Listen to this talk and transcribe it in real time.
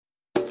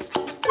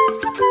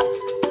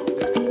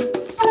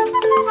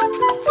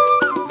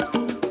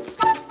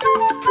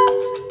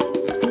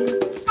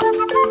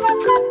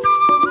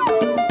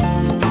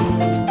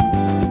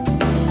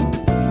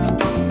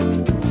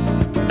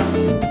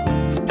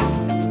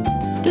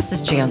This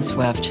is Jan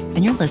Swift,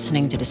 and you're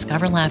listening to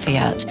Discover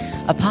Lafayette,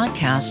 a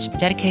podcast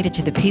dedicated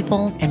to the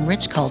people and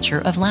rich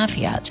culture of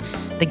Lafayette,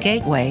 the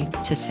gateway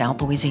to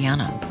South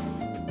Louisiana.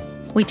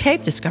 We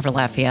tape Discover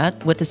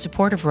Lafayette with the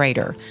support of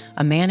Raider,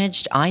 a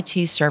managed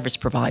IT service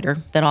provider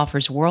that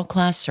offers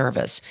world-class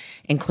service,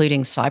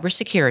 including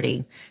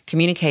cybersecurity,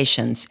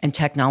 communications, and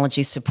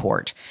technology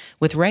support.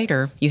 With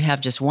Raider, you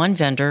have just one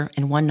vendor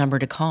and one number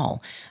to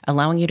call,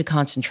 allowing you to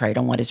concentrate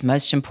on what is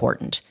most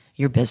important,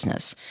 your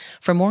business.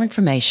 For more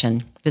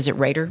information, visit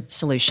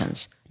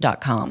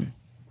RaiderSolutions.com.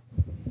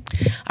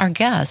 Our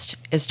guest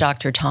is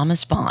Dr.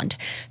 Thomas Bond,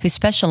 who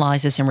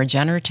specializes in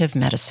regenerative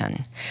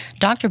medicine.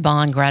 Dr.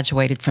 Bond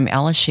graduated from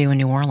LSU in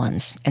New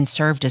Orleans and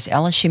served as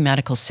LSU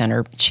Medical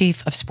Center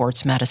Chief of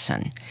Sports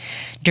Medicine.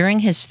 During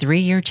his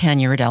 3-year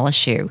tenure at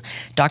LSU,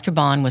 Dr.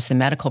 Bond was the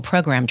Medical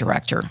Program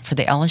Director for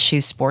the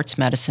LSU Sports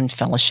Medicine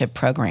Fellowship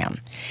Program.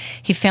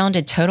 He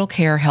founded Total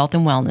Care Health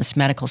and Wellness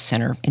Medical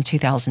Center in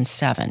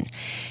 2007.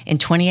 In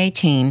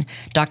 2018,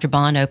 Dr.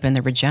 Bond opened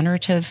the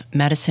Regenerative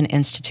Medicine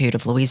Institute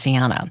of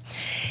Louisiana.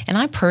 And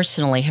I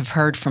personally have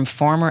heard from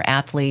former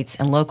athletes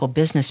and local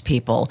business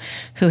people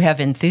who have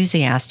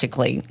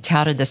enthusiastically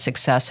touted the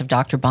success of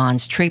Dr.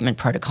 Bond's treatment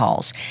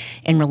protocols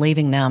in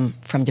relieving them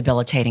from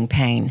debilitating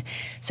pain.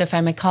 So if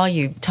I may call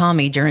you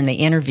Tommy during the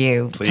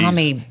interview. Please.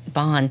 Tommy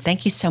Bond,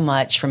 thank you so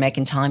much for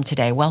making time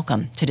today.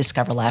 Welcome to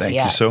Discover Lafayette.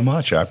 Thank you so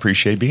much. I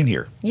appreciate being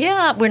here.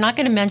 Yeah, we're not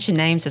going to mention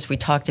names as we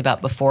talked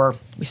about before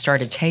we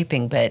started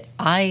taping, but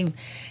I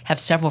have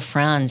several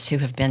friends who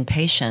have been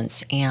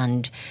patients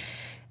and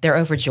they're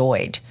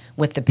overjoyed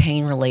with the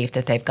pain relief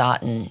that they've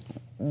gotten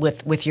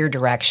with your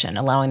direction,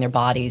 allowing their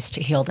bodies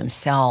to heal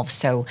themselves.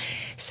 So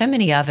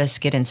many of us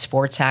get in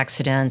sports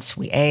accidents,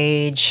 we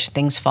age,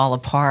 things fall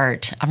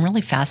apart. I'm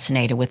really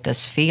fascinated with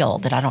this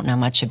field that I don't know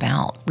much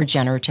about,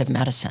 regenerative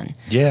medicine.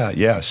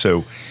 Yeah.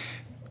 So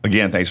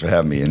again, thanks for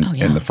having me.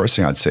 And the first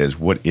thing I'd say is,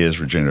 what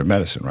is regenerative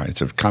medicine, right?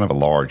 It's a kind of a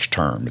large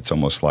term. It's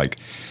almost like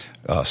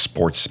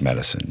sports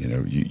medicine. You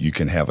know, you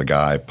can have a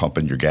guy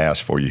pumping your gas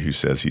for you who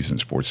says he's in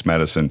sports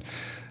medicine,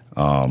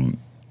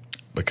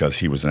 because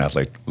he was an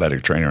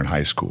athletic trainer in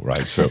high school,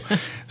 right?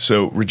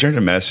 So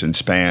regenerative medicine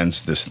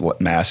spans this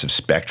massive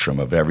spectrum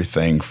of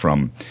everything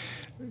from,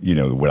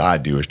 what I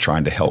do is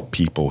trying to help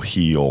people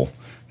heal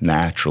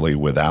naturally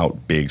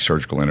without big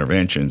surgical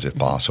interventions, if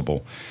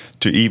possible,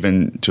 to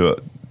even to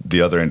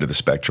the other end of the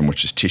spectrum,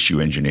 which is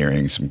tissue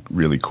engineering, some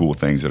really cool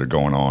things that are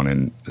going on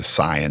in the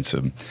science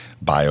of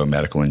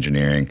biomedical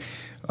engineering,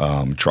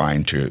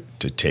 trying to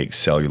take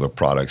cellular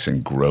products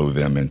and grow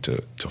them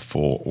into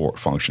full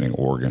functioning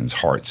organs,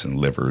 hearts and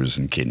livers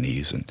and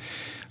kidneys, and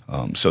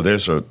so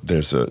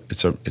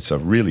it's a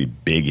really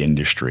big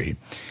industry,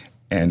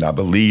 and I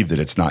believe that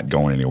it's not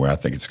going anywhere. I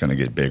think it's going to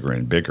get bigger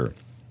and bigger,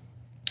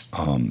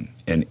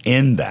 and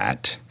in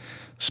that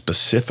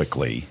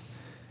specifically,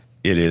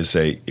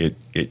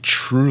 it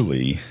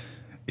truly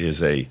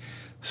is a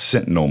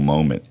sentinel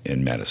moment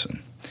in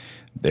medicine.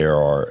 There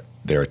are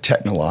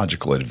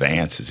technological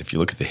advances. If you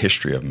look at the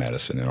history of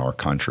medicine in our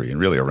country and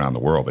really around the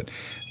world, but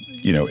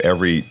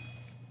every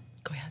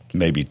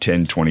maybe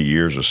 10, 20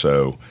 years or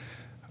so,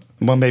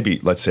 well, maybe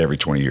let's say every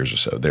 20 years or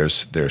so,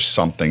 there's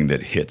something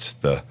that hits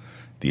the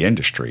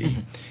industry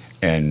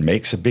and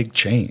makes a big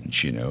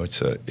change.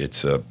 It's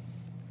a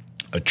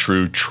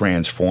true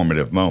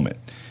transformative moment.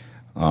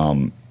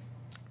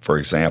 For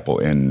example,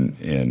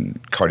 in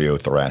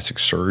cardiothoracic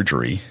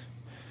surgery,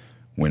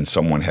 when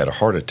someone had a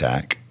heart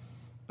attack,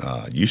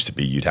 used to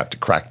be you'd have to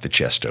crack the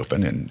chest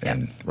open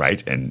and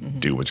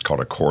do what's called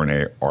a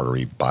coronary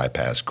artery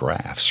bypass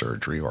graft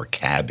surgery, or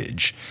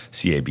CABG,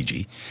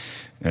 C-A-B-G.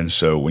 And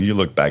so when you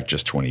look back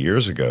just 20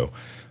 years ago,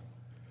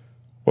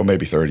 well,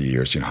 maybe 30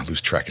 years, I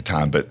lose track of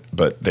time,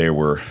 but there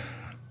were,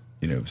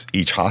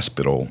 each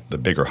hospital, the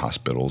bigger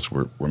hospitals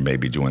were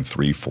maybe doing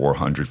 300,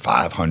 400,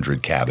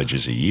 500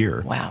 CABGs a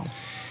year. Wow.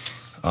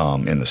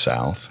 In the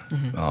South.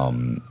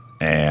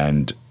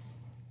 And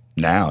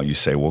now you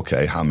say, well,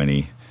 okay, how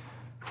many?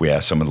 If we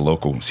ask some of the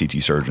local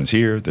CT surgeons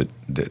here, that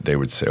they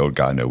would say, oh,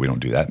 God, no, we don't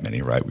do that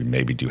many, right? We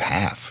maybe do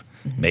half,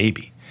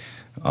 maybe,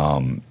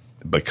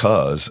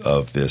 because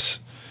of this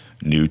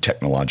new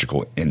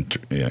technological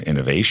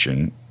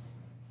innovation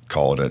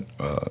called an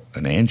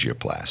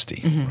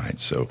angioplasty, right?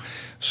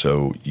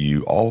 So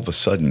you all of a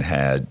sudden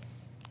had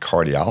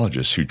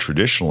cardiologists who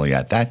traditionally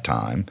at that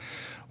time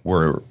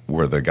were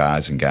the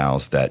guys and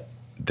gals that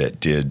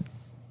did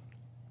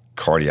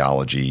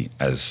cardiology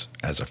as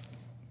a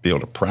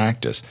field of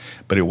practice,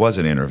 but it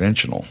wasn't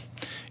interventional.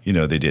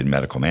 They did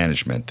medical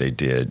management, they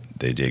did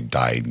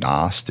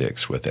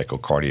diagnostics with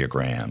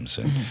echocardiograms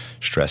and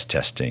stress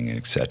testing, and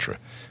et cetera,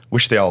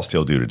 which they all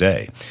still do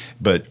today.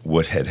 But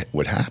what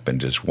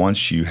happened is,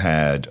 once you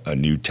had a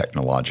new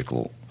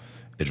technological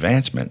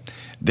advancement,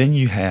 then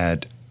you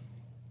had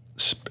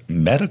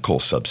medical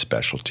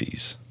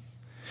subspecialties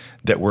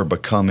that were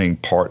becoming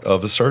part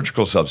of a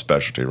surgical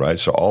subspecialty, right?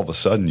 So all of a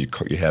sudden you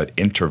had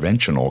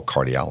interventional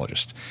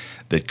cardiologists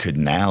that could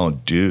now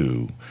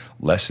do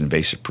less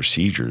invasive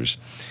procedures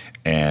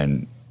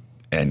and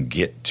and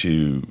get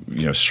to,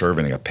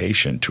 serving a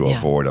patient to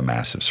avoid a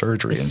massive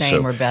surgery. The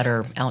same or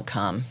better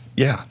outcome.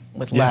 Yeah.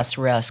 With less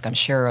risk, I'm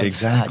sure,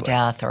 of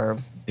death or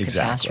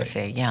Exactly.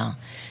 catastrophe. Yeah.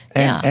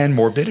 And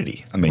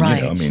morbidity. I mean,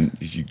 right.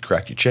 You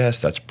crack your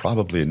chest, that's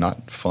probably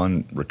not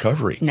fun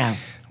recovery. No.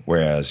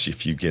 Whereas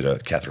if you get a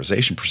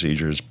catheterization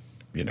procedures,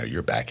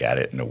 you're back at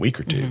it in a week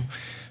or two.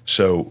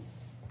 So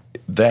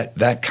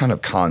that kind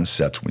of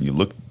concept, when you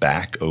look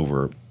back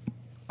over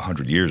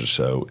 100 years or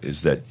so,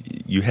 is that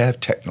you have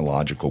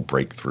technological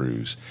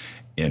breakthroughs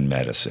in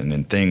medicine,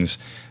 and things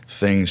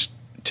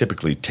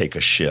typically take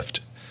a shift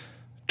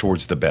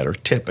towards the better,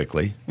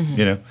 typically.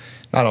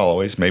 Not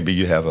always. Maybe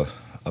you have a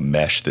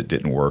mesh that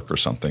didn't work or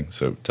something,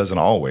 so it doesn't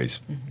always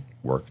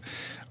work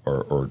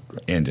or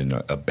end in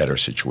a better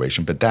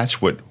situation. But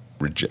that's what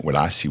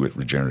I see with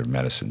regenerative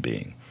medicine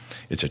being.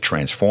 It's a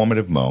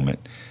transformative moment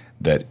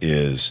that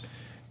is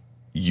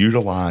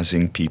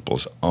utilizing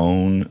people's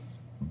own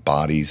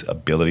body's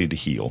ability to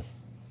heal,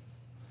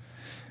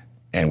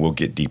 and we'll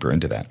get deeper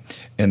into that.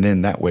 And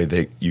then that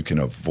way you can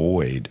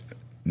avoid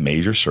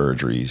major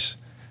surgeries,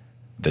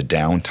 the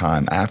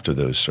downtime after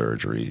those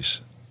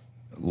surgeries,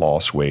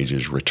 lost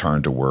wages,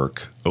 return to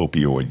work,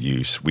 opioid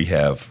use.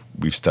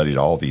 We've studied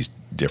all these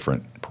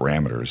different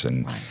parameters,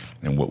 and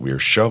what we're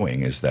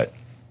showing is that,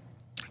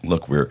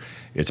 look,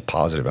 it's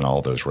positive in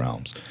all those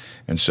realms.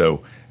 And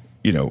so,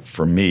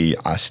 for me,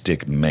 I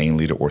stick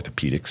mainly to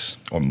orthopedics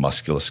or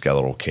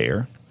musculoskeletal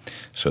care.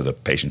 So the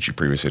patients you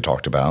previously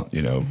talked about,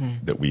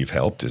 that we've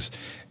helped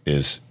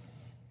is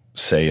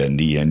say a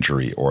knee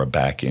injury or a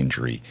back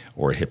injury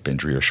or a hip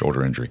injury or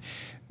shoulder injury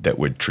that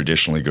would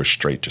traditionally go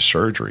straight to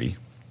surgery.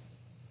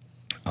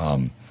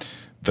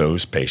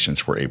 Those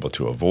patients were able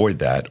to avoid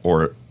that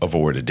or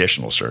avoid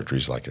additional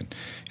surgeries. Like,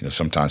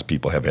 sometimes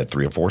people have had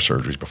 3 or 4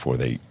 surgeries before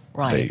they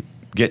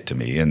get to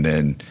me. And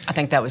then I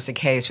think that was the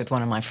case with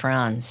one of my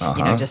friends,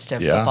 just a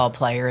football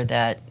player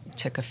that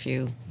took a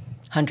few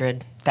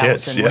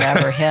 100,000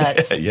 whatever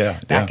hits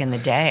back in the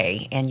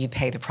day, and you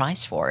pay the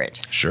price for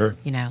it. Sure.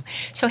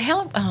 So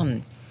how,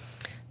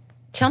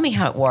 tell me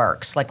how it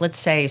works. Like, let's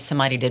say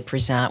somebody did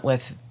present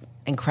with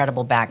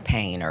incredible back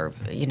pain, or,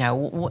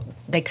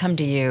 they come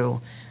to you.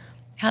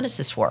 How does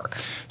this work?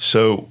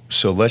 So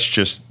let's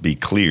just be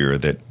clear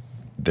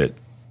that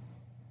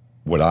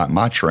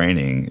my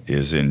training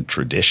is in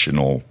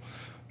traditional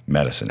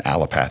medicine,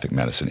 allopathic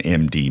medicine,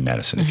 MD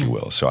medicine, if you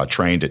will. So I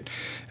trained at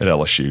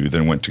LSU,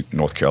 then went to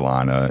North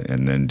Carolina,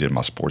 and then did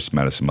my sports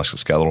medicine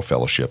musculoskeletal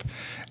fellowship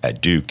at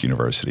Duke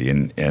University.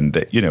 And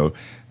that,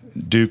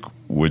 Duke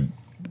would,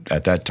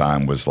 at that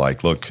time, was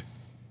like, look,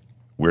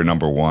 we're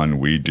number one.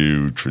 We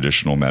do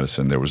traditional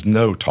medicine. There was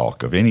no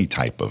talk of any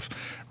type of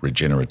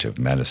regenerative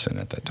medicine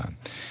at that time.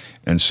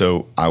 And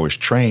so I was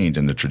trained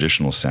in the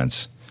traditional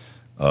sense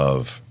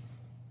of,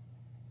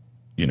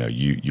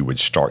 you would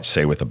start,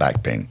 say, with a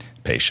back pain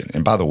patient.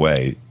 And by the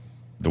way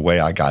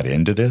I got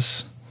into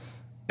this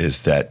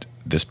is that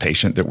this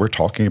patient that we're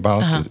talking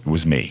about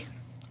was me.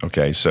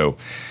 Okay, so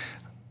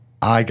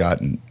I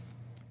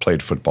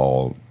played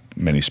football,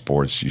 many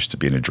sports, used to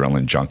be an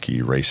adrenaline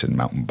junkie, racing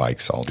mountain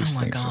bikes, all these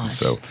things. Gosh. And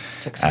so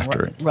took some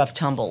after rough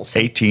tumbles.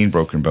 18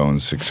 broken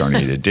bones, 6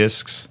 herniated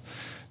discs,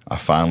 I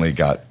finally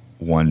got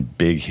one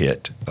big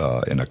hit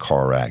in a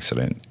car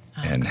accident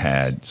and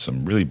had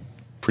some really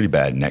pretty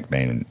bad neck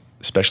pain, and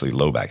especially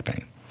low back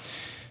pain.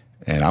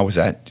 And I was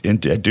at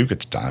Duke at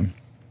the time,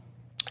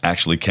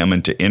 actually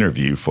coming to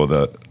interview for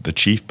the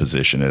chief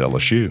position at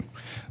LSU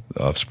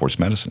of sports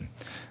medicine.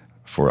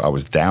 I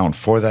was down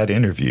for that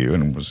interview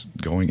and was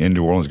going in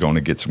New Orleans, going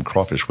to get some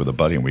crawfish with a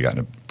buddy, and we got in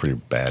a pretty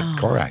bad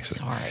car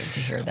accident. Sorry to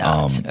hear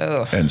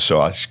that. And so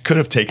I could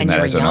have taken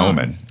that as an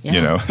omen,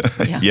 Yeah.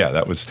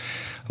 That was,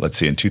 let's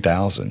see, in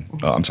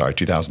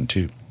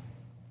 2002.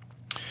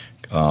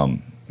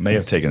 May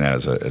have taken that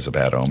as a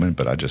bad omen,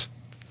 but I just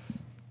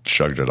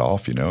shrugged it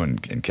off,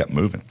 and kept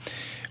moving.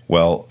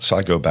 Well, so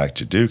I go back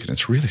to Duke, and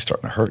it's really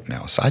starting to hurt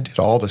now. So I did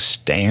all the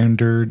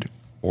standard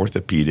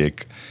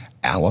orthopedic,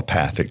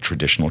 allopathic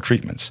traditional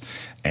treatments,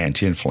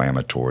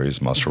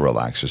 anti-inflammatories, muscle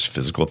relaxers,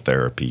 physical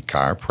therapy,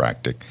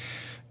 chiropractic,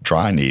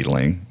 dry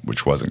needling,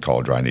 which wasn't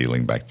called dry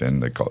needling back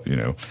then. They called,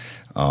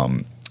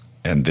 and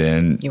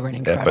then you were in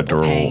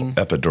incredible pain.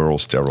 Epidural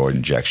steroid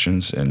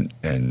injections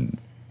and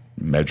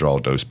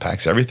Medrol dose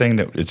packs, everything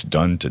that it's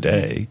done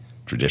today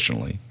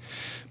traditionally,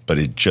 but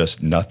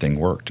nothing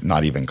worked,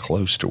 not even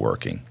close to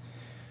working.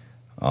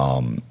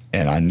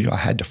 And I knew I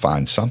had to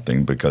find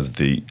something because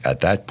at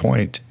that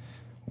point,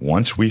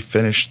 once we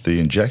finished the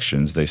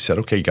injections, they said,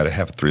 okay, you got to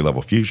have a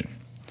 3-level fusion.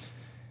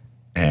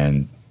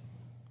 And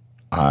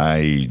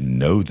I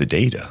know the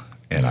data,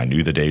 and I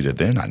knew the data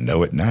then, I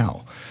know it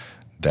now,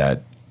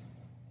 that,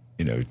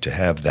 to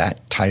have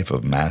that type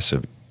of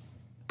massive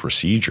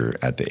procedure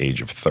at the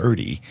age of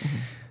 30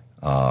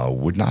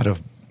 would not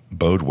have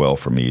bode well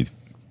for me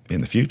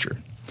in the future.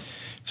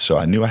 So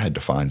I knew I had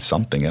to find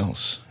something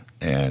else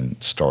and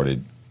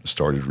started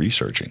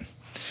researching.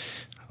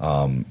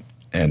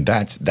 And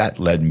that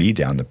led me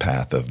down the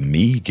path of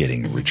me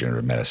getting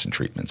regenerative medicine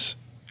treatments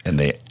And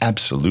they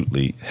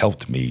absolutely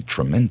helped me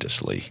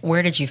tremendously.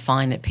 Where did you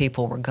find that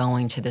people were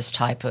going to this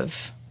type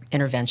of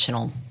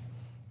interventional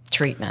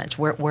treatment?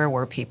 Where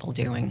were people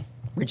doing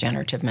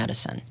regenerative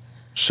medicine?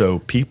 So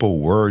people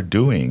were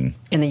doing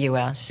in the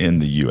U.S.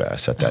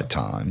 At that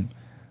time.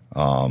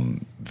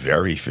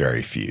 Very,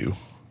 very few.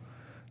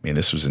 I mean,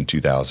 this was in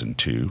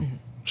 2002. Mm-hmm.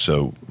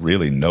 So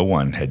really no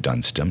one had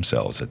done stem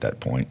cells at that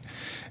point,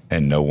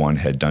 and no one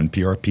had done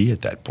PRP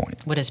at that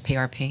point. What is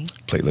PRP?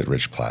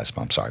 Platelet-rich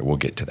plasma. I'm sorry, we'll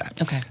get to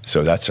that. Okay.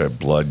 So that's a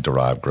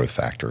blood-derived growth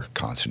factor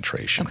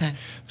concentration. Okay.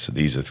 So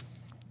these are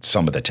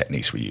some of the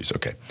techniques we use.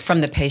 Okay. From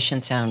the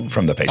patient's own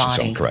From the patient's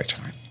body. own, correct.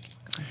 Sorry.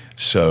 Okay.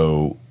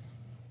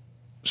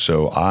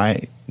 So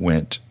I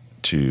went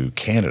to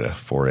Canada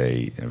for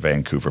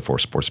Vancouver for a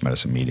sports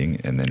medicine meeting,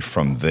 and then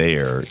from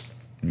there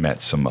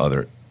met some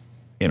other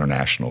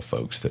international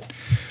folks that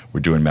were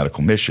doing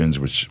medical missions,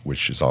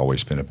 which has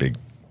always been a big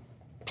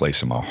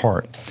place in my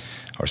heart,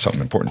 or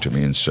something important to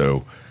me. And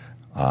so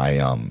I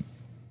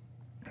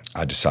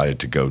decided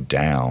to go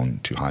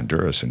down to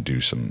Honduras and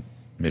do some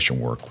mission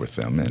work with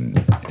them,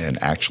 and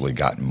actually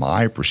got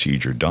my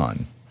procedure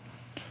done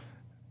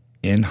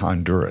in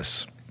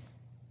Honduras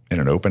in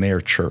an open air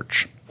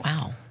church.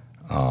 Wow.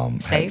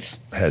 Safe?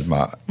 Had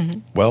my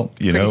well,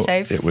 Pretty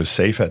safe? it was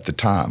safe at the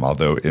time.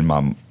 Although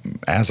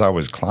as I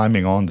was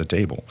climbing on the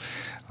table,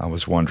 I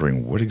was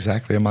wondering, what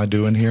exactly am I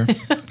doing here?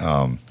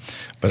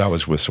 But I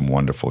was with some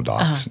wonderful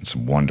docs and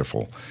some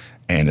wonderful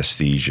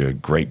anesthesia,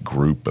 great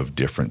group of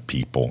different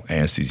people: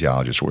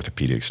 anesthesiologists,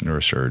 orthopedics,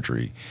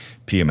 neurosurgery,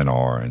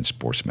 PM&R, and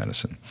sports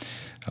medicine.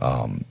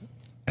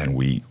 And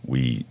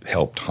we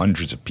helped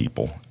hundreds of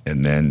people.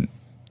 And then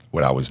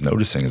what I was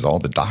noticing is all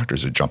the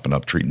doctors are jumping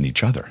up treating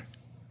each other.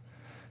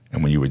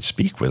 And when you would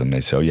speak with them,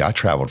 they'd say, "Oh, yeah, I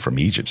traveled from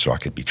Egypt so I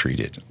could be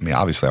treated." I mean,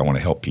 obviously, I want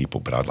to help people,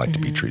 but I'd like to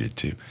be treated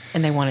too.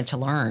 And they wanted to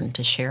learn,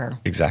 to share.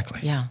 Exactly.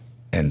 Yeah.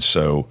 And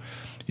so,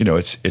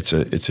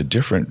 it's a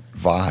different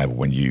vibe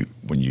when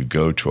you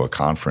go to a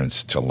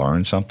conference to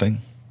learn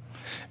something,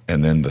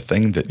 and then the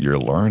thing that you're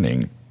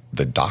learning,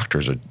 the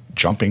doctors are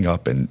jumping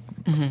up and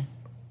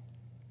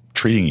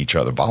treating each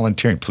other,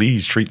 volunteering.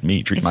 Please treat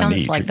me, treat my knee. It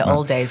sounds like the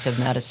old days of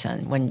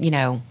medicine when,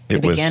 the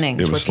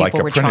beginnings it was where like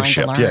people were trying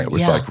to learn. Yeah, it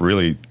was like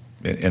really,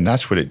 and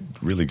that's what it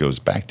really goes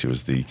back to,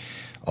 is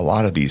a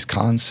lot of these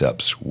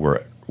concepts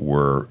were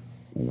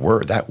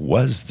that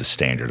was the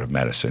standard of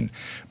medicine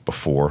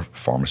before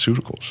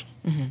pharmaceuticals.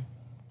 Mm-hmm.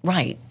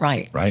 Right.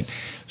 Right.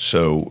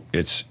 So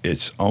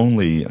it's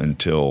only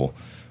until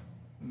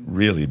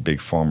really big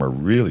pharma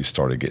really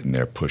started getting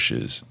their push in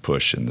the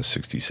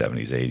 60s,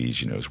 70s,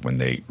 80s, is when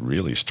they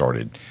really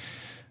started,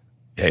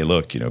 hey,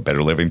 look,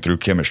 better living through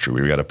chemistry.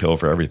 We've got a pill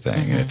for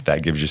everything. And if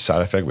that gives you a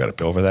side effect, we got a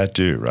pill for that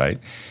too, right?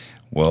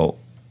 Well,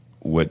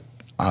 what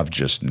I've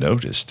just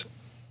noticed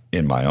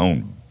in my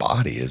own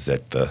body is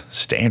that the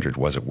standard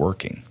wasn't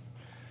working.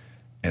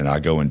 And I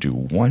go and do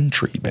one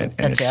treatment,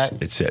 and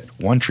it's it.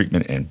 One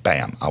treatment, and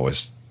bam, I'm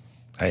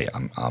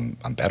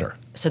better.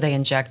 So they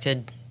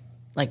injected,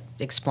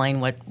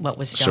 explain what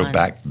was done. So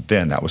back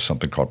then, that was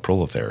something called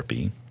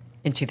prolotherapy.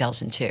 In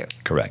 2002.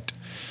 Correct.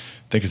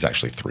 I think it's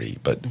actually 3,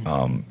 but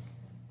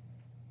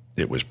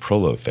it was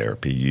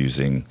prolotherapy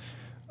using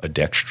a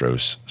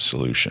dextrose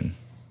solution.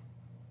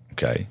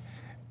 Okay,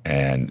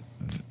 and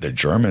the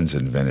Germans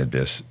invented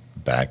this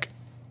back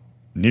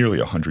nearly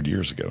 100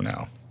 years ago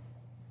now.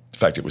 In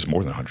fact, it was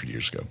more than 100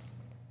 years ago.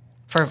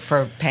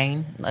 For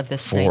pain of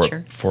this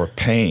nature? For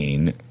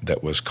pain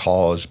that was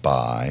caused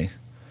by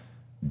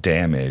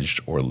damaged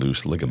or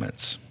loose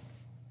ligaments.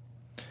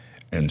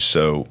 And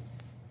so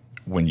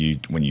when you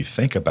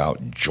think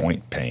about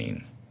joint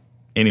pain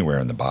anywhere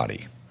in the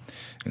body,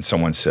 and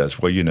someone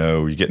says, well,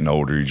 you're getting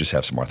older, you just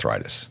have some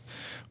arthritis.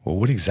 Well,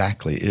 what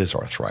exactly is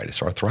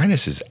arthritis?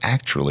 Arthritis is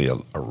actually a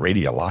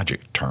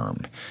radiologic term.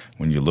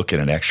 When you look at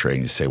an x-ray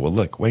and you say, well,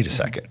 look, wait a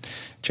second,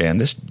 Jan,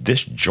 this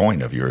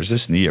joint of yours,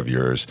 this knee of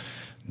yours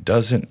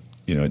doesn't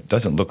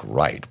look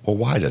right. Well,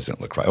 why doesn't it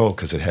look right? Oh,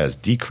 because it has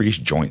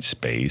decreased joint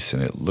space,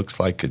 and it looks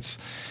like it's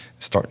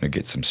starting to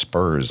get some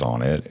spurs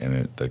on it,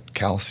 and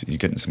you're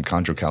getting some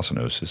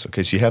chondrocalcinosis.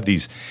 Okay, so you have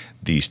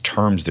these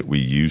terms that we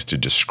use to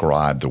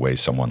describe the way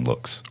someone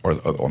looks,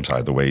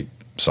 the way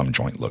some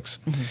joint looks.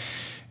 Mm-hmm.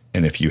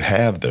 And if you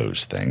have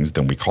those things,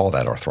 then we call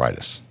that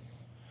arthritis.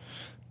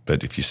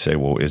 But if you say,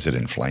 well, is it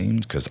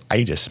inflamed? Because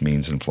itis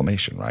means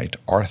inflammation, right?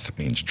 Arth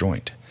means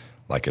joint,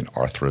 like an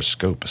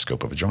arthroscope, a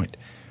scope of a joint.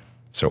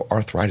 So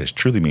arthritis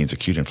truly means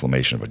acute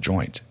inflammation of a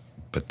joint,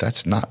 but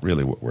that's not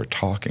really what we're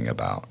talking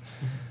about.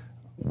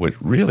 Mm-hmm. What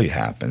really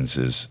happens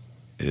is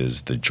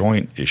the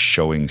joint is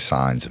showing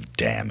signs of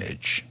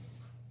damage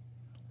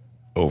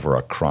over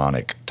a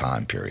chronic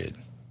time period.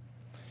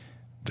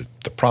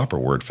 The proper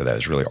word for that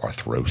is really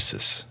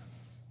arthrosis,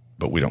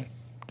 but we don't,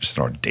 just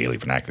in our daily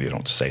vernacular, you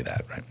don't say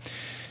that, right?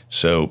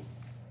 So,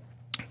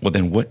 well,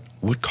 then what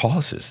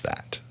causes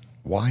that?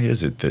 Why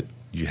is it that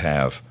you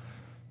have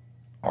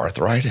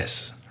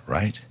arthritis,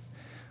 right?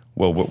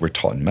 Well, what we're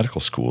taught in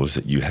medical school is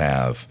that you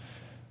have,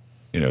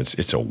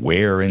 it's a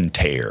wear and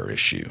tear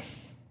issue.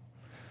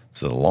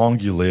 So the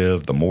longer you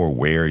live, the more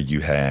wear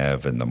you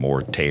have and the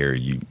more tear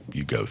you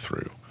go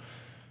through.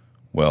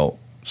 Well,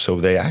 so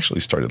they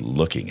actually started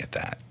looking at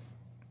that,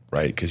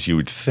 right? Because you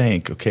would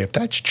think, okay, if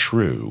that's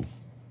true,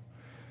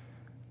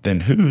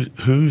 then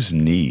whose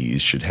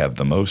knees should have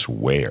the most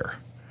wear?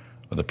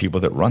 Are the people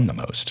that run the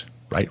most,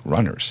 right?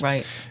 Runners.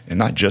 Right. And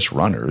not just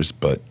runners,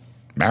 but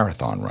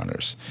marathon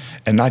runners.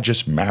 And not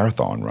just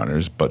marathon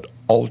runners, but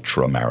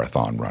ultra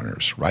marathon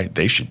runners, right?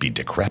 They should be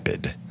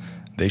decrepit.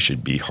 They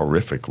should be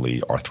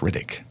horrifically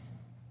arthritic.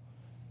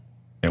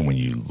 And when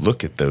you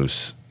look at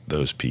those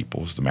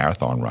people, the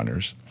marathon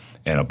runners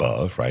and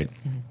above, right,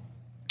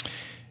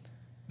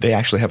 they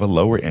actually have a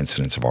lower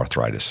incidence of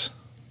arthritis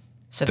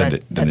than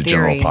the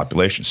general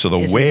population. So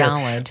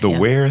the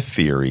wear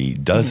theory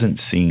doesn't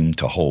seem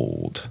to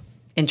hold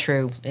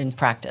in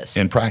practice.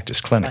 In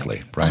practice,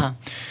 clinically, right? Uh-huh.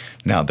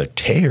 Now the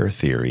tear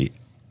theory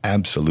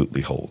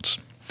absolutely holds.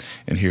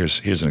 And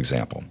here's an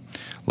example.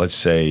 Let's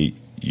say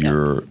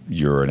you're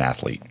an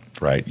athlete,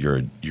 right? You're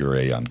a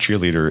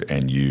cheerleader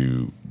and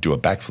you do a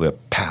backflip,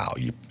 pow,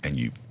 and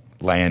you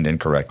land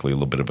incorrectly, a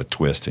little bit of a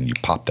twist, and you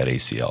pop that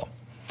ACL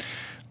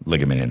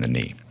ligament in the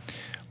knee.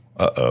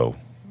 Uh-oh,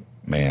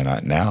 man,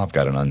 now I've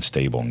got an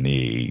unstable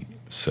knee,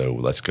 so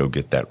let's go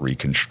get that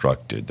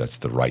reconstructed. That's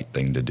the right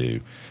thing to do.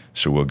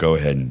 So we'll go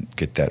ahead and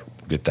get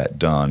that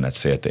done, let's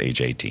say at the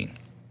age 18.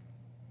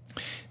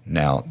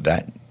 Now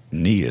that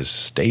knee is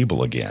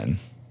stable again,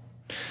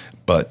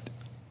 but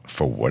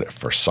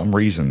for some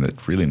reason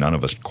that really none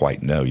of us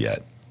quite know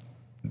yet,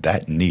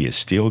 that knee is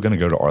still going to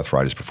go to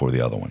arthritis before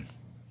the other one.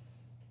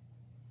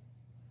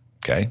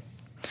 Okay?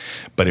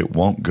 But it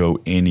won't go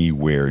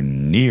anywhere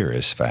near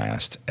as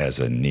fast as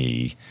a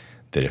knee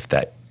that if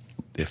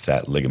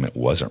that ligament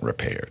wasn't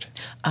repaired.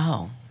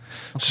 Oh.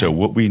 Okay. So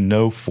what we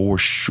know for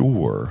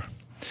sure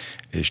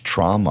is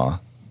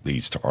trauma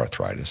leads to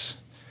arthritis,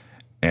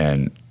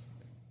 and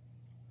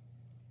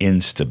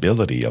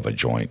instability of a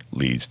joint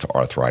leads to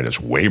arthritis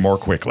way more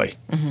quickly.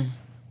 Mm-hmm.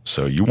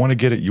 So you want to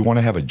get it. You want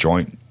to have a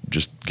joint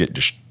just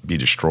be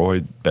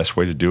destroyed. Best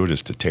way to do it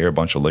is to tear a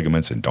bunch of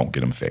ligaments and don't get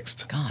them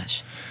fixed.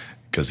 Gosh.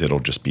 Because it'll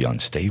just be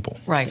unstable.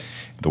 Right.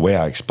 The way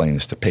I explain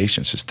this to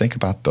patients is think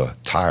about the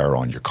tire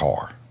on your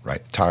car,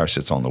 right? The tire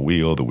sits on the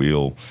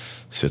wheel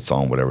sits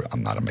on whatever.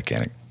 I'm not a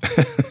mechanic.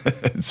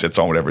 It sits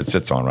on whatever it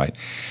sits on, right?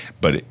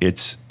 But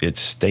it's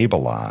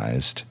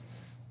stabilized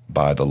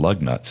by the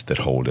lug nuts that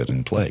hold it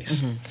in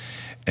place. Mm-hmm.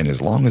 And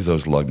as long as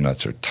those lug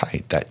nuts are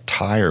tight, that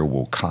tire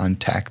will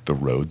contact the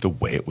road the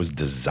way it was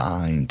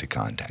designed to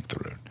contact the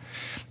road.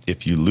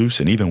 If you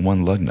loosen even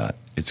one lug nut,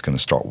 it's going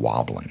to start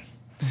wobbling.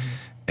 Mm-hmm.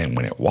 And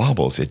when it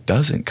wobbles, it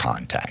doesn't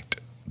contact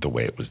the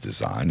way it was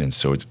designed, and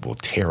so it will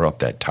tear up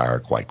that tire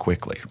quite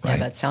quickly, right? Yeah,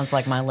 that sounds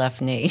like my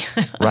left knee,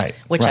 right?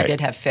 Which I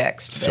did have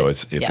fixed. So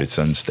if it's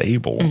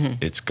unstable, mm-hmm.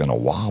 it's going to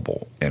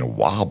wobble, and a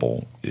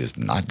wobble is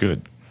not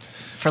good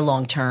for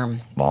long term.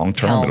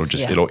 Health,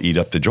 it'll eat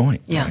up the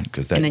joint, yeah. Right?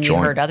 Because and then you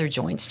hurt other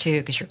joints too,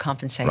 because you're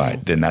compensating.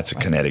 Right. Then that's a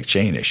kinetic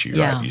chain issue,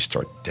 yeah. right? You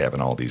start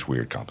having all these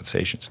weird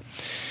compensations.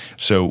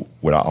 So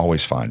what I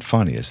always find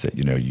funny is that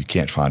you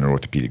can't find an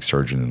orthopedic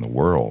surgeon in the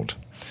world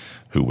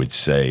who would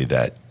say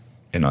that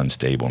an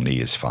unstable knee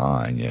is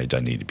fine, it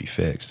doesn't need to be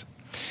fixed.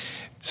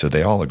 So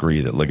they all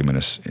agree that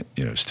ligamentous,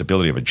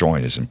 stability of a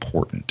joint is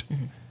important,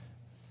 mm-hmm.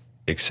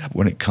 except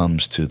when it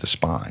comes to the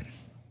spine.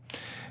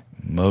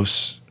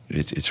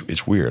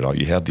 It's weird.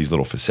 You have these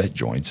little facet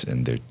joints,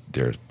 and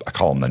they're I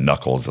call them the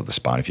knuckles of the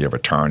spine. If you ever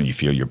turn and you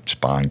feel your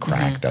spine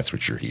crack, mm-hmm. that's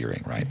what you're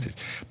hearing, right? They're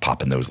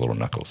popping those little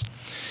knuckles.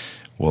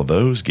 Well,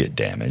 those get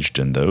damaged,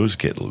 and those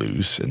get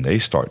loose, and they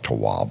start to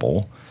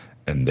wobble,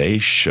 and they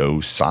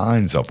show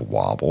signs of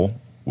wobble,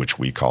 which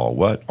we call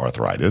what?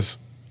 Arthritis,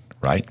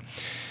 right?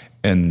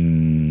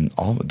 And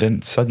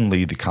then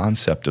suddenly the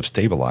concept of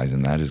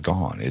stabilizing that is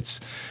gone.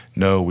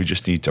 We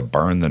just need to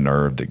burn the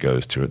nerve that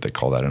goes to it. They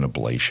call that an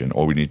ablation,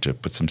 or we need to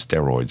put some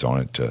steroids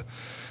on it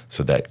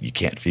so that you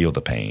can't feel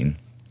the pain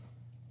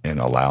and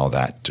allow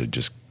that to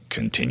just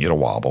continue to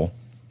wobble,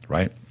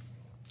 right?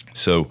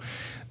 So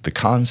the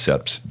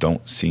concepts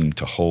don't seem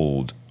to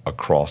hold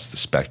across the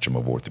spectrum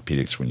of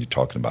orthopedics when you're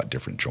talking about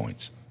different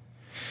joints.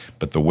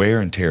 But the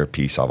wear and tear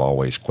piece I've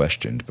always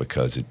questioned,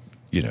 because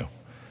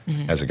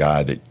mm-hmm. as a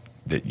guy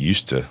that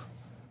used to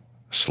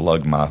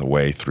slug my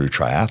way through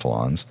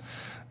triathlons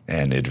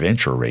and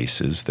adventure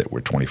races that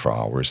were 24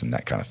 hours and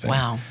that kind of thing.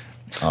 Wow.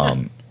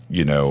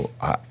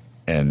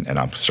 And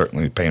I'm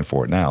certainly paying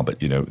for it now, but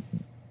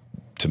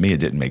to me it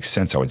didn't make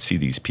sense. I would see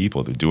these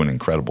people that are doing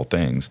incredible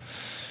things.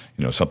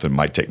 Something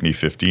might take me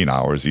 15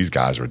 hours. These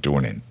guys are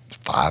doing it in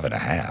 5.5,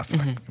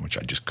 mm-hmm. which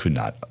I just could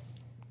not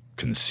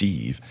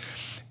conceive.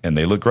 And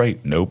they look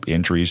great. No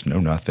injuries, no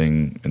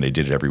nothing. And they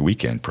did it every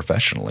weekend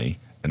professionally.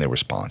 And they were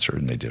sponsored,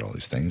 and they did all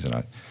these things.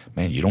 And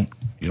you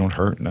don't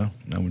hurt. No,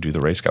 we do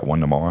the race. Got one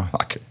tomorrow.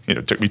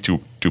 It took me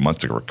two months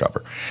to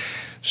recover.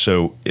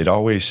 So it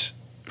always,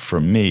 for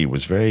me,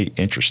 was very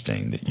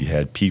interesting that you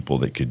had people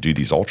that could do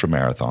these ultra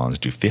marathons,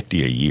 do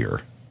 50 a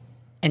year,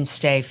 and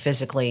stay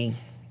physically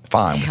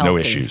fine healthy. With no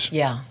issues.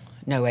 Yeah,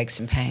 no aches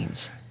and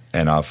pains.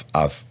 And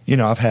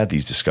I've had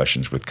these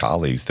discussions with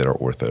colleagues that are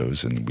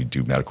orthos, and we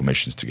do medical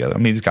missions together. I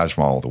mean, these guys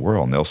from all over the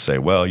world, and they'll say,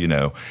 well,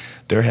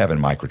 they're having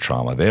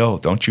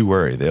microtrauma. Don't you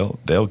worry,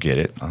 they'll get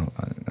it.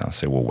 I'll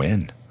say, well,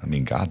 when? I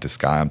mean, God, this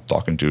guy I'm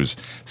talking to is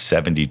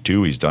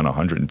 72. He's done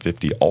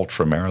 150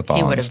 ultra marathons.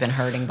 He would have been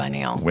hurting by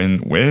now.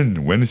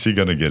 When is he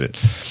going to get it?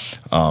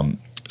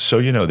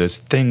 So there's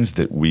things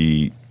that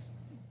we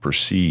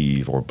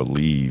perceive or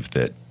believe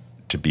that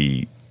to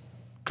be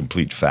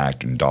complete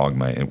fact and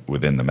dogma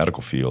within the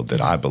medical field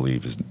that I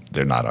believe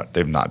they've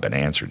not been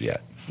answered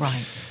yet.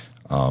 Right.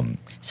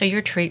 So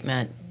your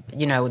treatment,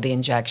 the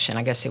injection,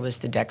 I guess it was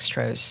the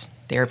dextrose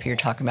therapy you're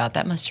talking about,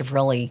 that must have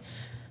really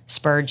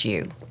spurred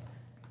you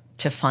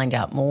to find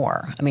out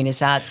more. I mean, was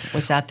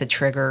that the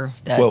trigger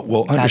that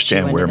well got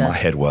understand you where into my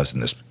this? head was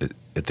in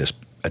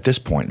at this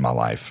point in my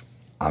life.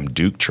 I'm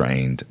Duke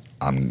trained.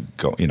 I'm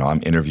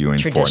interviewing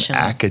for an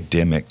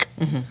academic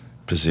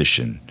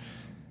position.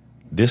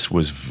 This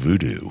was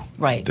voodoo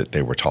that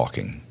they were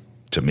talking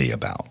to me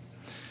about.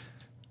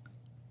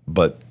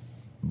 But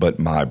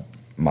my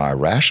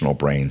rational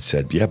brain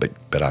said, yeah,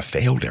 but I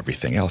failed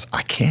everything else.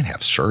 I can't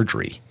have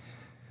surgery.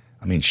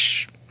 I mean,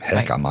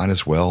 heck, I might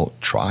as well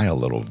try a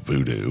little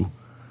voodoo.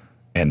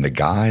 And the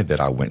guy that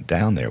I went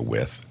down there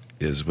with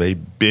is a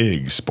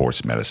big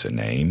sports medicine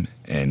name,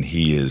 and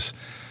he is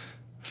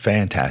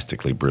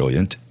fantastically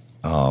brilliant.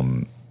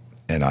 And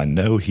I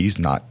know he's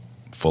not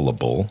full of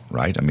bull,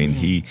 right? I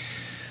mean,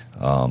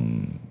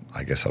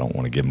 I guess I don't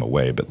want to give him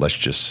away, but let's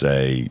just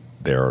say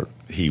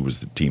he was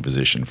the team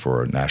physician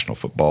for a National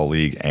Football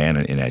League and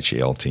an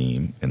NHL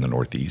team in the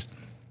Northeast.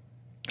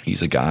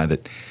 He's a guy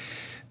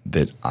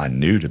that I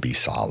knew to be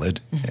solid,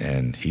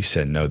 and he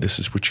said, no, this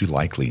is what you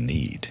likely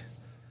need.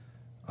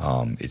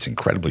 It's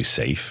incredibly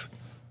safe,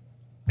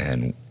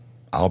 and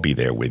I'll be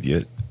there with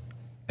you,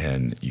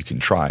 and you can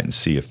try it and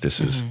see if this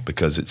is,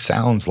 because it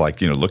sounds like,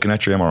 looking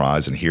at your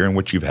MRIs and hearing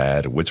what you've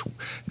had,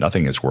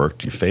 nothing has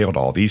worked, you failed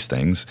all these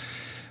things,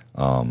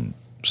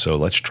 so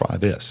let's try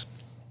this.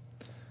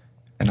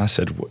 And I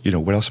said,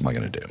 what else am I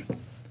going to do?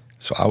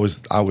 So I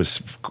was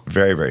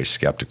very, very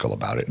skeptical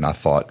about it, and I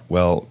thought,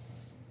 well,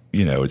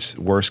 it's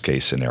worst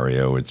case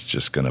scenario, it's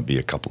just going to be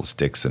a couple of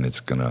sticks and it's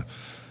going to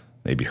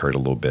maybe hurt a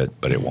little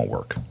bit, but it won't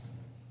work.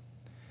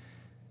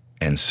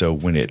 And so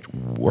when it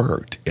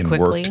worked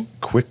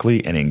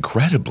quickly and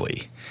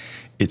incredibly,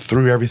 it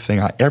threw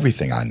everything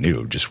I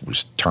knew just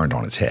was turned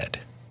on its head.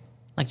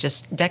 Like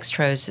just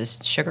dextrose is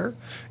sugar?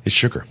 It's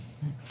sugar.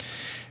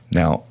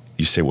 Now,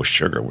 you say, well,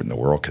 sugar, what in the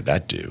world could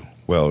that do?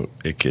 Well,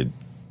 it can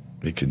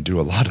do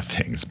a lot of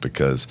things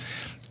because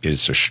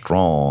it's a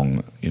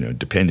strong,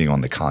 depending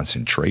on the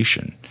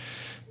concentration.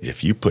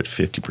 If you put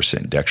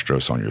 50%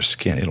 dextrose on your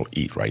skin, it'll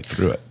eat right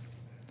through it.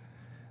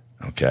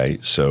 Okay,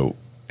 so,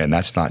 and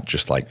that's not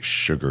just like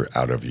sugar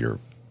out of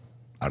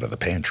the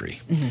pantry.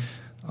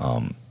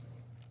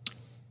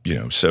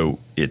 So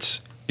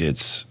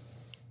it's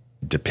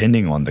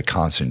depending on the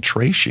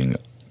concentration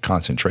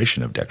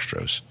of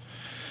dextrose.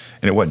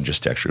 And it wasn't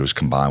just dextrose, it was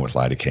combined with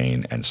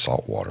lidocaine and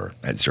salt water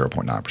at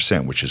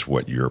 0.9%, which is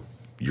what your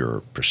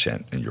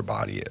percent in your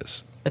body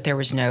is. But there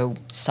was no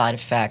side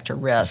effect or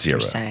risk, Zero.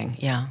 you're saying.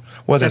 Yeah.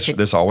 Well,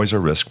 there's always a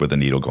risk with a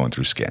needle going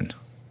through skin.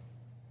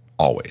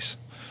 Always.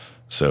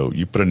 So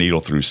you put a needle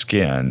through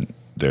skin,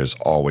 there's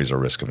always a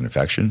risk of an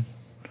infection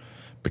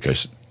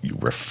because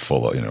we're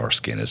full of, our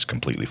skin is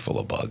completely full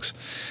of bugs.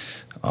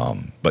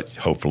 But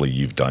hopefully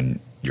you've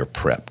done your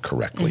prep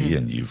correctly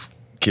and you've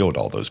killed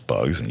all those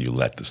bugs and you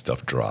let the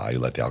stuff dry, you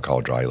let the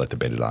alcohol dry, you let the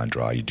betadine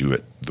dry, you do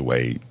it the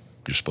way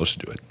you're supposed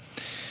to do it.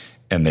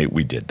 And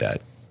we did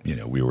that.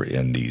 We were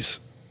in these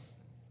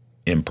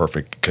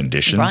imperfect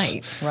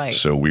conditions. Right.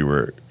 So we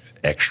were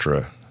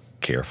extra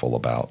careful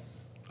about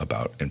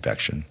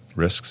infection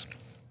risks.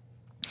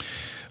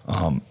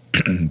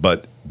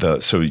 But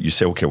so you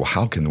say, okay, well,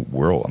 how can the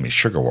world,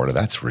 sugar water,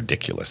 that's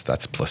ridiculous.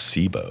 That's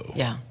placebo.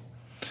 Yeah.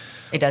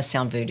 It does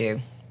sound voodoo.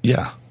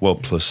 Yeah. Well,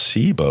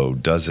 placebo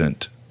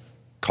doesn't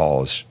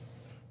cause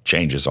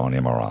changes on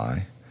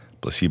MRI.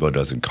 Placebo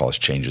doesn't cause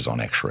changes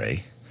on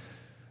X-ray,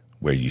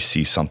 where you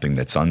see something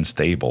that's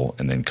unstable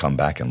and then come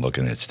back and look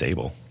and it's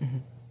stable,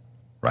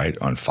 right,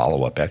 on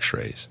follow-up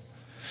X-rays.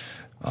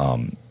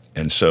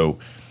 And so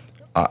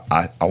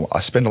I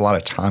spend a lot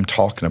of time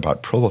talking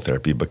about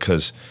prolotherapy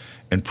because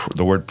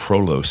the word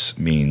prolos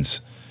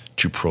means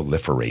to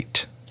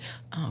proliferate.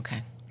 Oh,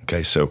 okay.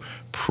 Okay, so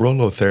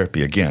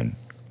prolotherapy, again,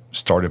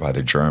 started by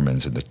the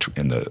Germans in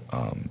the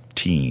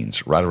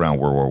teens, right around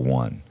World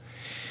War I.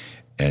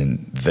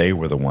 And they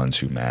were the ones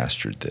who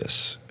mastered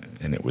this.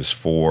 And it was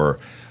for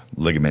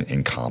ligament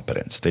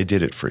incompetence. They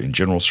did it in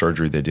general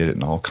surgery. They did it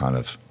in all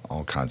kinds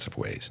of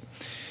ways.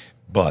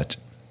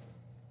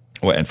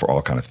 And for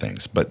all kind of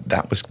things. But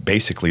that was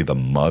basically the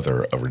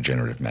mother of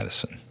regenerative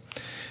medicine.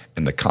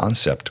 And the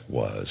concept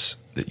was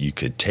that you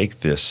could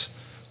take this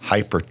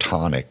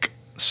hypertonic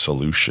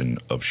solution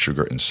of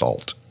sugar and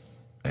salt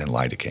and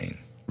lidocaine.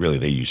 Really,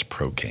 they use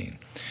procaine.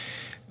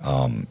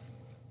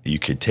 You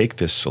could take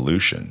this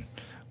solution,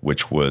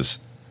 which was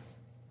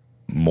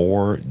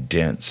more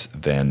dense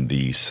than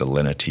the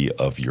salinity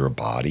of your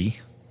body.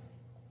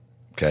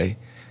 Okay?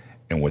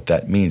 And what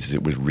that means is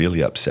it would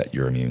really upset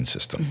your immune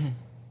system.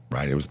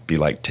 Right? It would be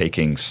like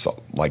taking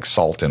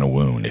salt in a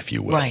wound, if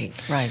you will. Right.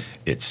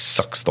 It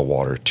sucks the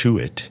water to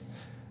it,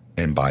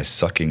 and by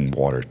sucking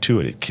water to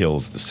it, it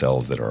kills the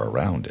cells that are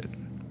around it.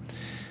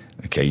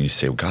 Okay, and you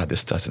say, well, God,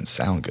 this doesn't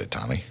sound good,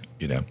 Tommy.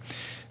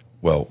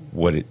 Well,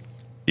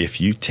 if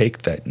you take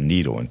that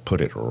needle and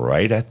put it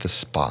right at the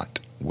spot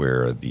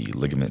where the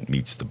ligament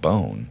meets the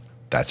bone,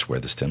 that's where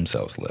the stem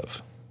cells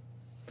live.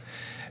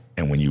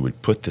 And when you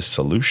would put this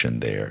solution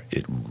there,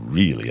 it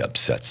really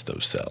upsets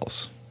those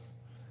cells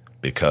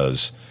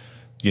because,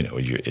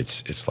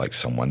 it's like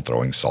someone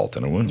throwing salt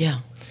in a wound. Yeah.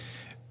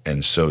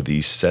 And so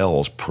these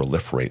cells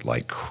proliferate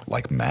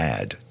like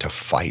mad to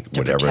fight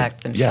whatever. To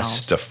protect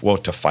themselves. Yes,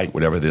 to fight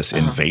whatever this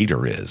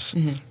invader is,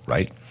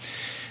 right?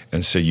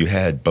 And so you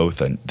had both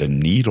the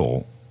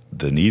needle.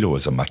 The needle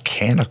is a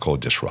mechanical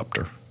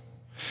disruptor,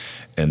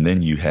 and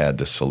then you had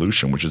the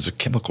solution, which is a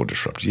chemical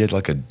disruptor. You had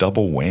like a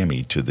double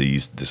whammy to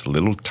this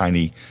little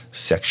tiny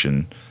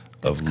section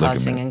of ligament. It's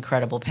causing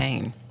incredible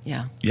pain.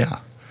 Yeah.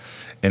 Yeah.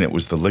 And it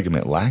was the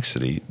ligament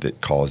laxity that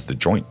caused the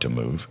joint to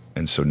move.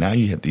 And so now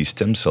you have these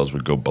stem cells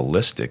would go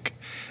ballistic,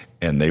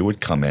 and they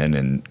would come in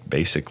and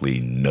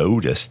basically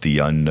notice the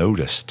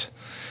unnoticed.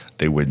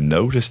 They would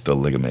notice the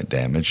ligament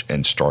damage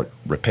and start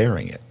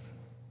repairing it.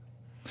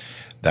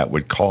 That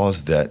would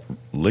cause that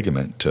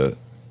ligament to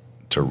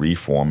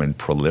reform and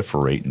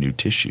proliferate new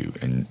tissue.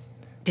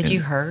 Did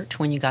you hurt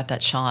when you got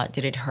that shot?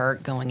 Did it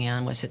hurt going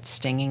in? Was it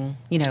stinging?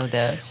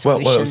 The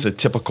solution? Well,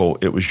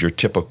 it was your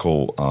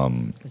typical.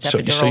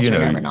 Epidurals are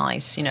never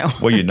nice,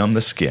 Well, you numb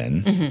the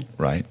skin,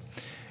 right?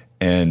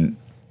 And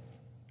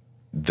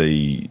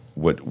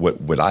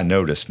what I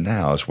notice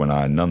now is when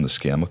I numb the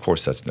skin, of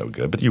course that's no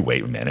good, but you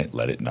wait a minute,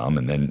 let it numb,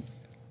 and then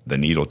the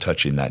needle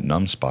touching that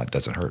numb spot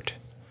doesn't hurt.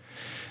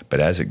 But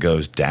as it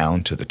goes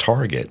down to the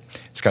target,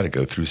 it's got to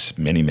go through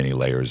many, many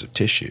layers of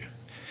tissue.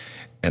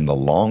 And the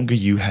longer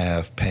you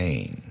have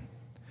pain,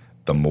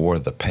 the more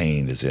the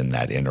pain is in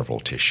that interval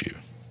tissue.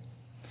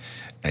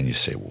 And you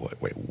say, well,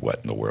 wait,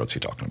 what in the world is he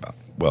talking about?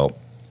 Well,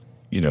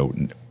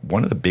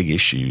 one of the big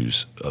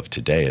issues of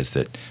today is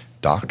that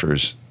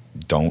doctors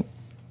don't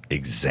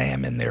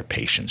examine their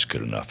patients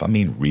good enough. I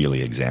mean,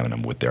 really examine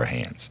them with their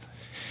hands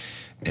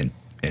and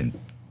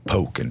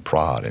poke and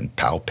prod and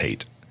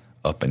palpate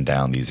up and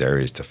down these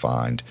areas to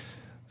find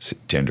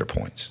tender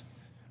points.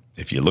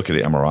 If you look at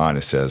an MRI and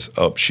it says,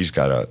 oh, she's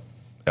got a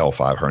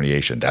L5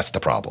 herniation, that's the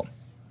problem.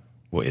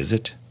 Well, is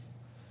it?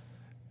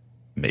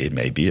 It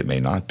may be, it may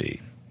not be.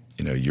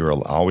 I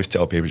always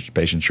tell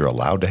patients you're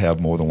allowed to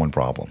have more than one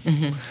problem.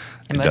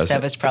 And most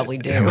of us probably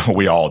do.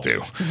 We all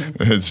do.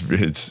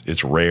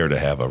 It's rare to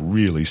have a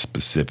really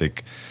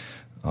specific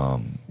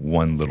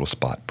one little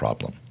spot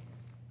problem.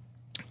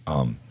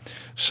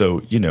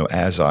 So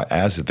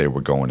as they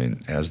were going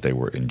in, as they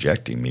were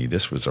injecting me,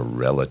 this was a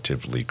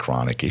relatively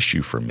chronic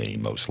issue for me,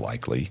 most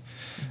likely,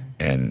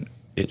 and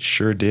it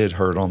sure did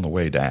hurt on the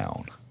way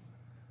down.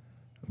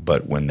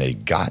 But when they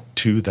got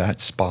to that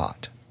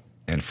spot,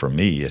 and for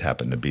me, it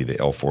happened to be the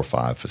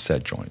L4-5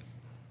 facet joint.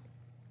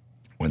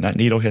 When that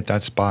needle hit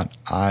that spot,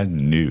 I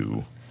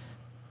knew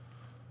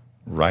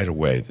right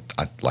away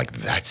that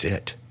that's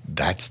it.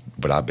 That's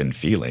what I've been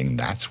feeling.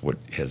 That's what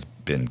has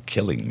been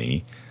killing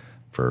me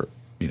for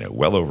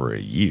well over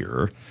a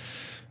year.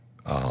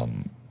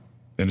 And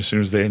as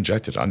soon as they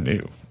injected, I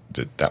knew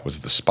that was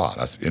the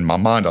spot. In my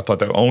mind, I thought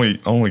that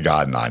only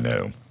God and I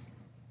know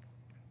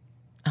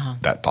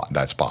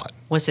that spot.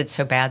 Was it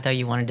so bad though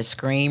you wanted to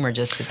scream, or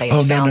just that they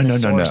found the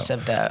source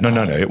of the?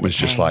 No. It was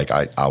just like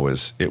I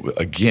was.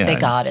 Again. They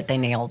got it. They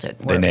nailed it.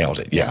 They nailed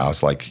it. Yeah, I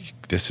was like,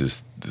 this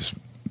is.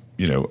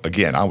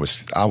 Again, I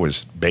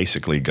was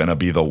basically gonna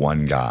be the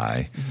one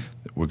guy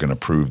that we're gonna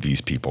prove these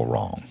people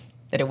wrong.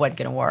 That it wasn't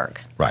going to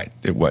work. Right.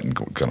 It wasn't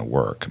going to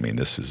work. I mean,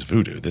 this is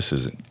voodoo. This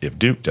isn't. If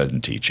Duke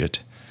doesn't teach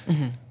it,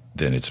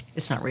 then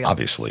it's not real.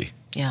 Obviously.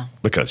 Yeah.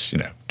 Because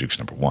Duke's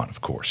number one,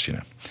 of course.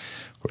 Of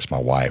course, my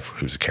wife,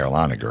 who's a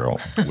Carolina girl,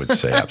 would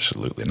say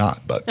absolutely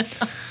not. But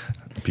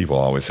people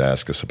always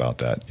ask us about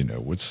that.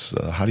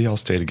 How do y'all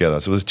stay together?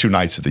 So it was 2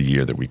 nights of the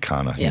year that we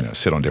kind of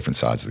sit on different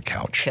sides of the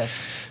couch.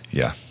 Tiff.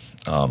 Yeah.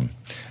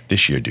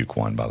 This year Duke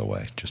won, by the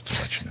way, just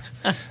to let you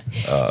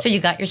know. So you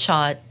got your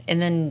shot,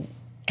 and then.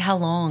 How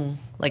long?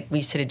 Like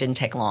we said, it didn't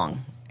take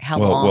long. How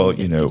long?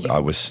 Well, I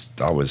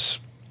was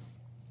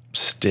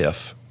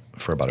stiff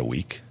for about a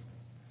week,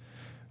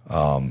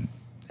 and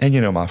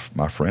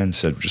my friend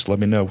said, "Just let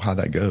me know how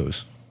that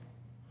goes."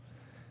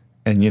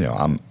 And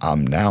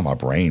I'm now my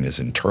brain is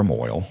in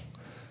turmoil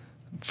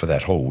for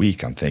that whole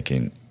week. I'm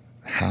thinking,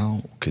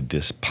 how could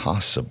this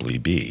possibly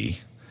be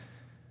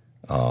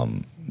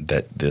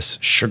that this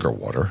sugar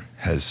water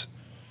has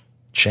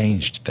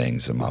changed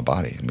things in my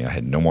body? I mean, I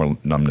had no more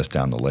numbness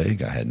down the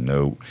leg. I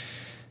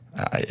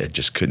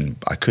just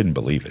couldn't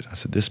believe it. I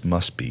said, this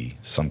must be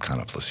some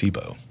kind of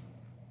placebo.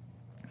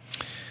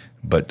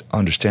 But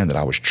understand that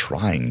I was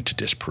trying to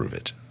disprove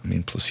it. I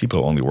mean,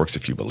 placebo only works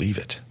if you believe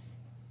it.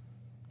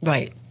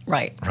 Right.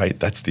 Right. Right?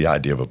 That's the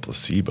idea of a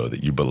placebo,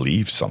 that you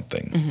believe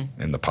something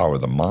and the power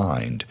of the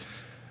mind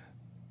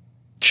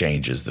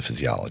changes the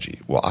physiology.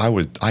 Well,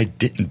 I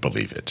didn't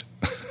believe it.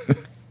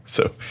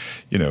 So,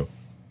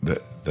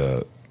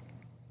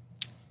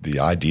 the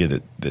idea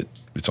that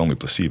it's only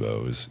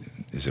placebo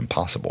is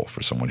impossible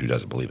for someone who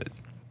doesn't believe it.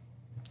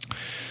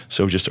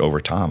 So just over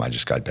time, I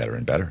just got better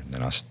and better. And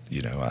then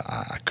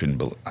I couldn't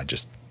believe, I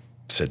just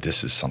said,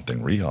 this is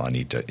something real. I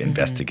need to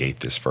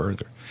investigate this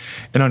further.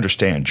 And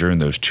understand, during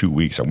those 2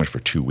 weeks, I went for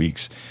 2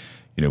 weeks,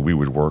 we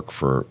would work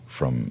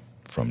from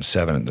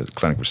 7, the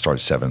clinic would start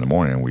at 7 in the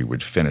morning, and we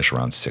would finish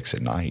around 6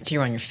 at night. So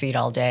you're on your feet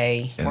all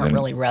day, And weren't then-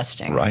 really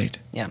resting. Right.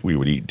 Yeah. We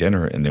would eat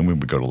dinner, and then we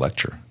would go to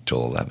lecture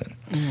till 11.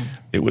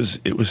 It was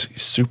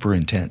super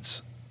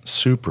intense,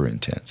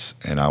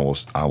 and I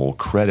will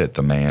credit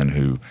the man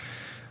who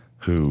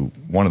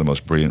one of the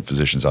most brilliant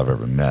physicians I've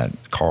ever met,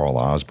 Carl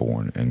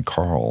Osborne. And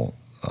Carl,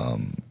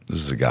 this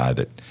is a guy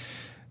that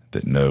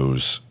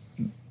knows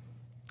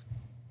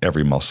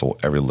every muscle,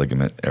 every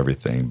ligament,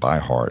 everything by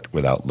heart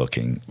without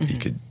looking. He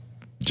could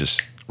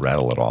just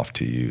rattle it off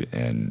to you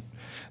and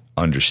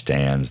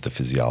understands the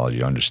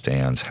physiology,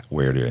 understands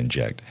where to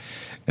inject.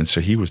 And so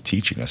he was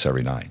teaching us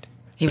every night.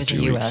 He for was a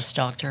 2 U.S. weeks.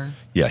 doctor.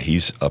 Yeah,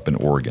 he's up in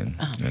Oregon,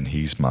 and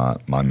he's my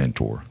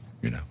mentor,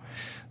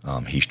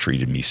 He's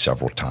treated me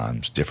several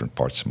times, different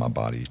parts of my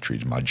body. He's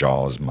treated my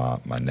jaws,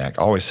 my neck.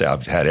 I always say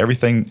I've had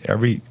everything,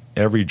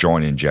 every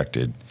joint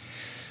injected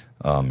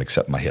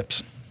except my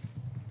hips.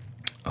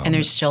 And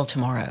there's still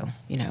tomorrow,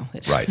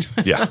 Right.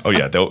 Yeah. Oh,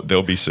 yeah.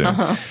 They'll be soon.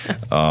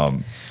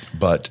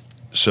 But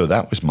so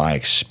that was my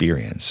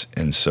experience.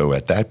 And so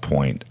at that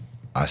point,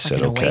 I said,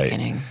 an okay.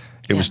 awakening.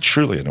 It was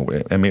truly an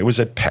awakening. I mean, it was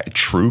a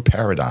true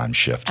paradigm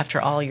shift.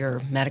 After all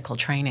your medical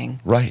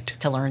training. Right.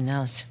 To learn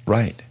this.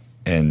 Right.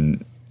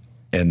 And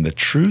the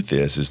truth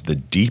is the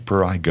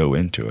deeper I go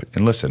into it,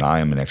 and listen, I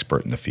am an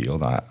expert in the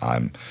field.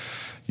 I'm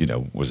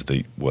was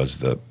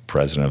the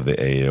president of the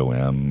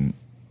AAOM,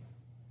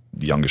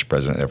 the youngest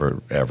president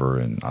ever,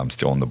 and I'm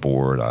still on the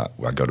board. I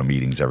go to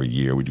meetings every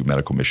year. We do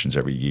medical missions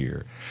every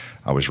year.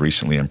 I was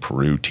recently in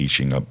Peru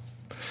teaching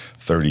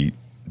 30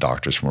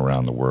 doctors from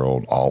around the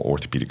world, all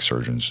orthopedic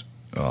surgeons,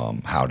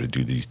 how to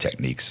do these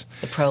techniques.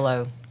 The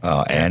Prolo.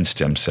 And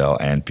stem cell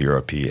and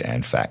PRP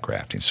and fat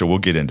grafting. So we'll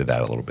get into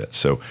that a little bit.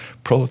 So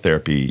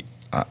prolotherapy,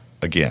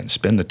 again,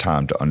 spend the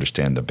time to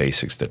understand the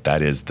basics,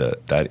 that is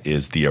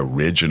the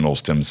original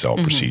stem cell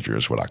procedure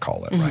is what I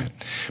call it, right?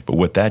 But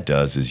what that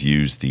does is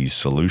use these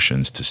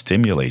solutions to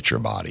stimulate your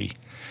body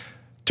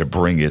to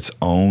bring its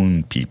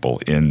own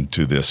people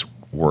into this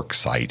work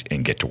site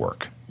and get to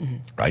work,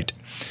 right?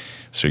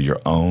 So your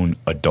own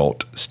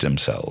adult stem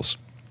cells.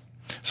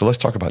 So let's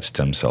talk about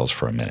stem cells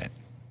for a minute.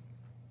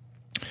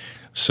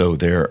 So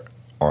there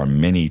are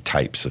many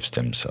types of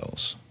stem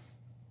cells.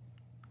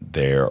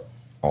 There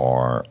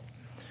are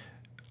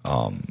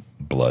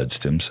blood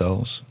stem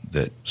cells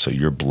so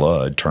your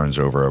blood turns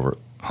over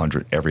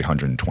every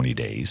 120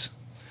 days.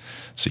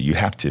 So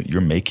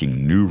you're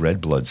making new red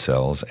blood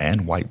cells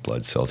and white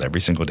blood cells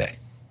every single day.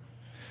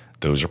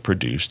 Those are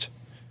produced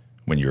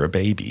when you're a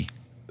baby.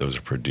 Those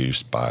are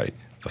produced by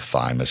the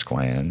thymus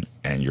gland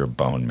and your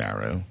bone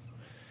marrow.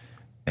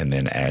 And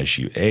then as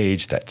you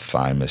age, that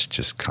thymus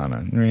just kind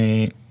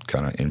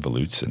of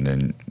involutes. And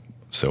then,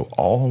 so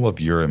all of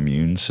your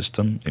immune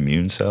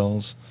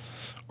cells,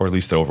 or at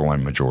least the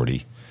overwhelming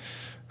majority,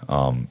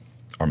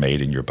 are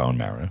made in your bone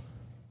marrow,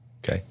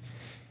 okay?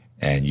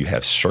 And you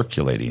have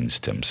circulating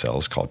stem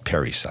cells called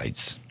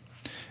pericytes,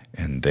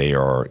 and they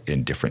are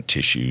in different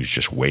tissues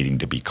just waiting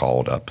to be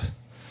called up.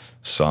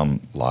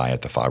 Some lie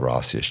at the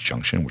fibroosseous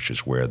junction, which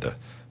is where the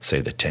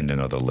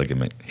tendon or the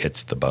ligament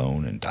hits the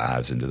bone and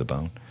dives into the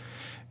bone.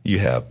 You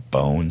have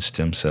bone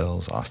stem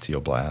cells,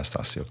 osteoblasts,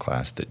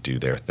 osteoclasts, that do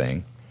their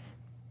thing.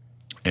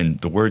 And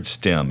the word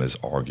stem is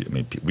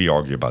we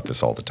argue about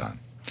this all the time.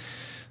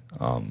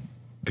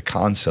 The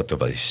concept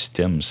of a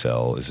stem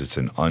cell is it's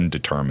an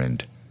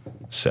undetermined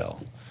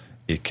cell.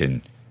 It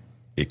can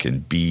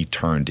be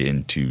turned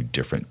into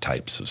different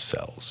types of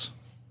cells.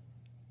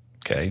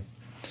 Okay?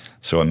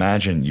 So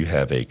imagine you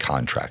have a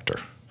contractor,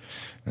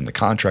 and the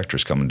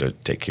contractor's coming to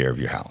take care of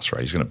your house,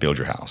 right? He's going to build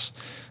your house.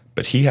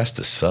 But he has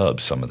to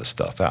sub some of the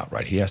stuff out,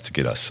 right? He has to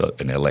get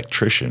an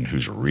electrician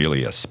who's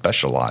really a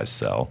specialized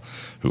cell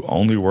who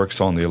only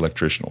works on the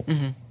electrical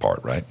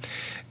part, right?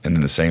 And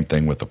then the same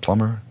thing with the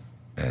plumber,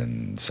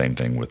 and the same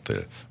thing with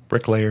the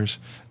bricklayers,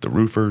 the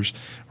roofers,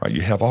 right?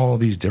 You have all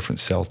these different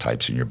cell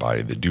types in your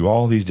body that do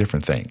all these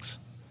different things.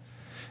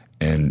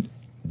 And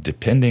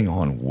depending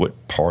on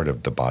what part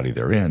of the body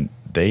they're in,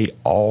 they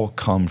all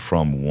come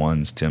from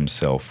one stem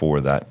cell for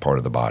that part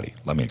of the body.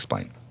 Let me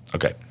explain.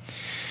 Okay.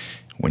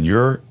 When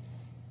you're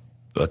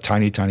a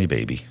tiny, tiny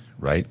baby,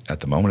 right?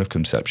 At the moment of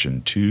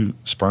conception, 2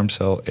 sperm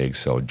cell, egg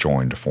cell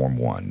join to form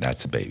one.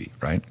 That's a baby,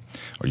 right?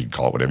 Or you can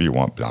call it whatever you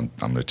want, but I'm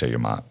going to tell you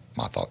my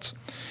thoughts.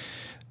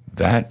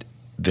 That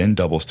then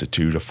doubles to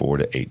 2 to 4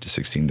 to 8 to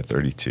 16 to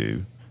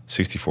 32,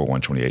 64,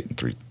 128, and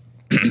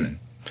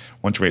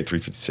 128,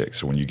 356.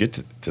 So when you get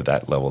to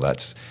that level,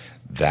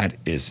 that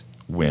is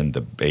when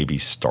the baby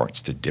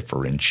starts to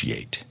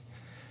differentiate.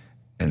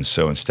 And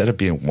so instead of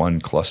being one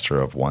cluster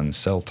of one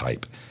cell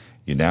type,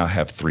 you now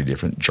have 3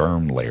 different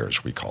germ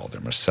layers, we call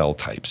them, or cell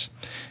types: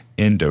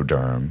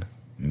 endoderm,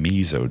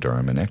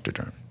 mesoderm, and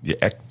ectoderm. The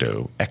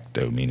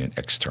ecto meaning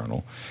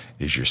external,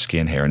 is your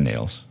skin, hair, and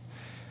nails.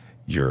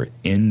 Your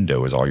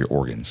endo is all your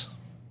organs,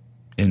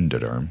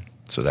 endoderm.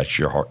 So that's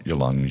your heart, your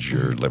lungs,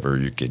 your liver,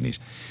 your kidneys.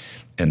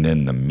 And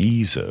then the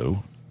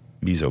meso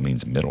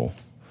means middle.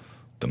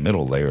 The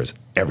middle layer is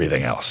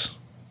everything else.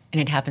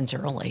 And it happens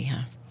early,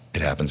 huh?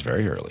 It happens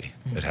very early.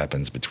 Mm-hmm. It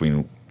happens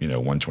between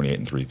 128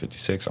 and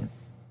 356. I'm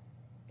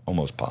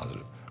almost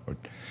positive.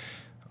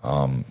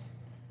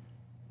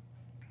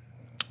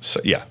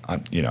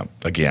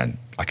 Again,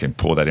 I can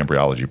pull that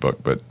embryology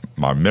book, but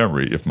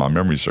if my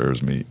memory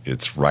serves me,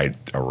 it's right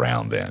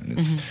around then.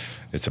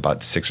 It's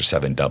about 6 or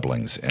 7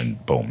 doublings,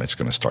 and boom, it's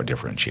going to start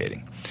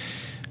differentiating.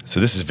 So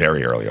this is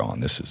very early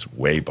on. This is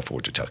way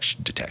before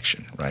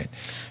detection, right?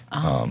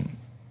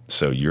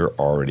 So you're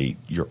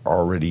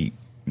already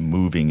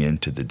moving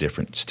into the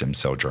different stem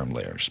cell germ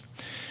layers.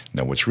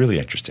 Now, what's really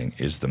interesting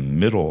is the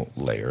middle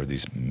layer,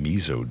 these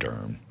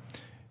mesoderm,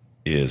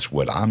 is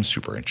what I'm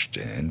super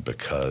interested in,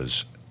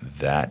 because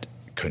that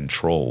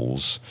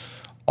controls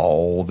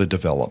all the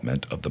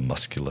development of the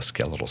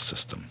musculoskeletal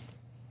system.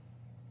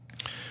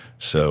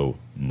 So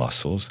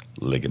muscles,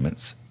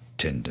 ligaments,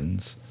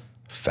 tendons,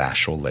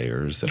 fascial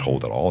layers that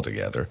hold it all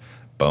together,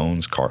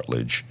 bones,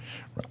 cartilage,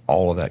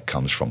 all of that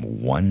comes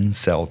from one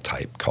cell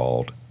type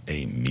called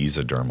a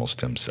mesodermal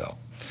stem cell.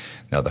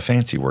 Now, the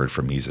fancy word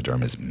for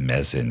mesoderm is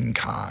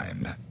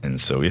mesenchyme. And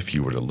so if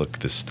you were to look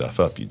this stuff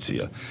up, you'd see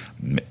a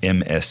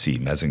MSC,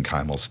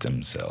 mesenchymal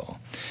stem cell.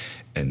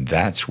 And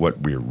that's what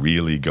we're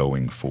really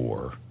going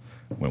for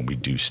when we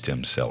do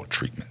stem cell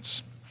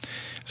treatments.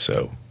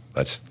 So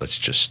let's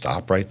just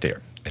stop right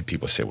there. And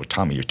people say, well,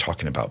 Tommy, you're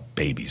talking about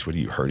babies. What are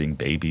you, hurting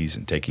babies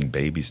and taking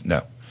babies?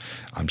 No.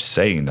 I'm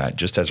saying that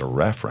just as a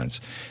reference.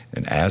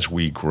 And as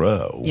we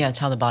grow, it's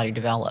how the body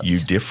develops. You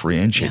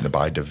differentiate, and the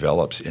body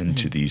develops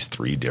into these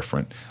 3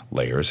 different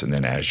layers. And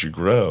then as you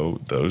grow,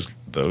 those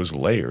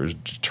layers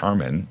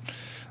determine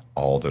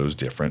all those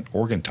different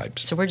organ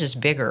types. So we're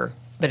just bigger,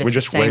 but it's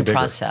the same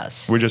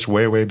process. We're just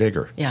way, way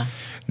bigger. Yeah.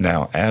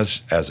 Now,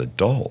 as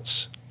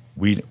adults,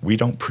 we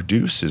don't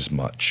produce as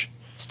much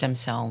stem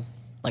cell,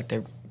 like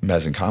the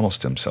mesenchymal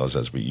stem cells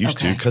as we used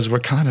to, because we're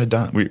kind of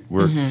done.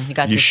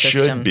 You should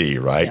system. Be,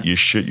 right?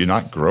 Yeah. You're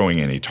not growing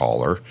any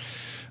taller.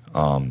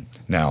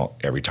 Now,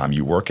 every time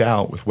you work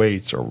out with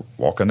weights or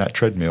walk on that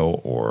treadmill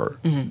or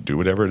do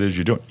whatever it is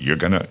you're doing, you're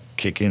going to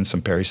kick in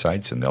some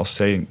pericytes, and they'll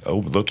say, oh,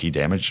 look, he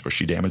damaged or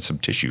she damaged some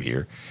tissue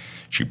here.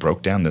 She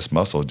broke down this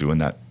muscle doing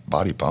that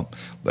body pump.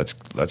 Let's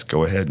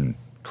go ahead and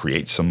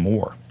create some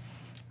more,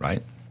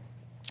 right?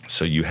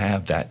 So you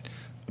have that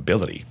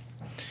ability.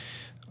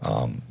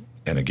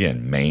 And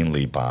again,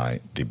 mainly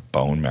by the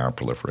bone marrow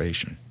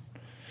proliferation.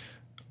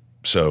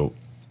 So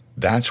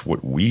that's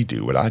what we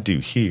do. What I do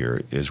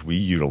here is we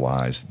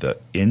utilize the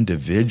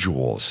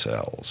individual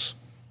cells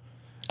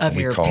of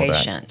your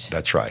patient.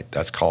 That's right.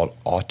 That's called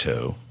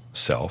auto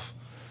self.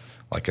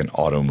 Like an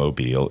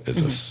automobile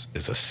is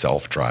a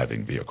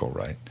self-driving vehicle,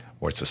 right?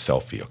 Or it's a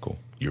self vehicle.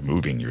 You're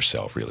moving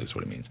yourself, really, is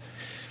what it means.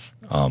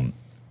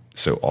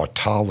 So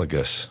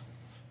autologous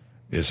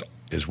is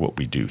what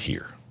we do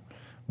here.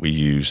 We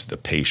use the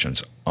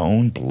patient's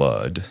own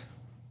blood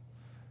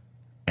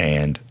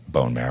and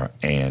bone marrow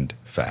and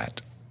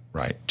fat,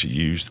 right?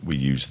 We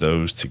use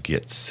those to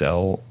get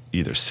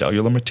either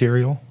cellular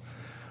material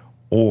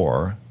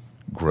or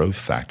growth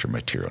factor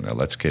material. Now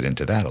let's get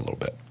into that a little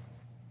bit.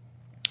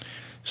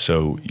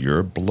 So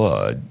your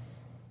blood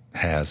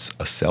has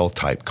a cell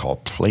type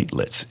called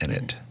platelets in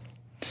it.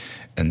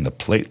 And the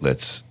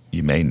platelets,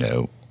 you may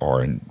know,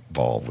 are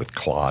involved with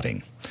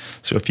clotting.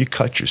 So if you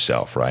cut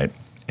yourself, right,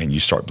 and you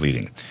start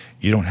bleeding,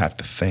 you don't have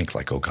to think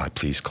like, oh, God,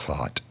 please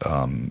clot.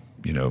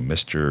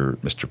 Mr.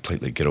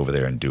 Platelet, get over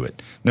there and do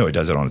it. No, it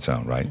does it on its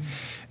own, right?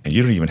 And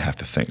you don't even have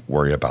to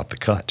worry about the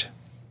cut.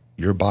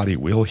 Your body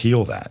will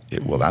heal that.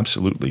 It will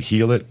absolutely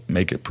heal it,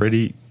 make it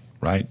pretty,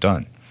 right?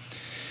 Done.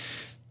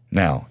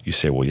 Now, you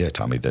say, well, yeah,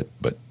 Tommy,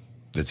 but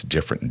it's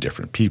different in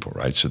different people,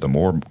 right? So the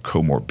more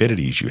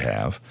comorbidities you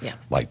have,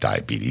 like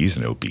diabetes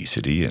and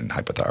obesity and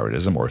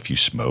hypothyroidism, or if you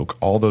smoke,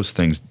 all those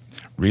things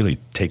really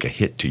take a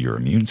hit to your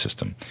immune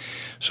system.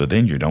 So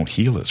then you don't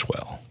heal as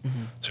well.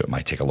 So it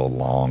might take a little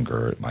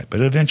longer,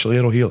 but eventually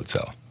it'll heal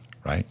itself,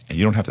 right? And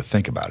you don't have to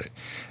think about it.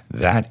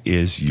 That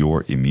is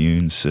your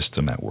immune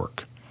system at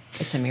work.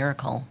 It's a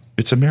miracle.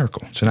 It's a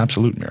miracle. It's an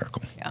absolute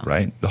miracle,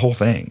 right? The whole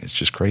thing. It's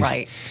just crazy.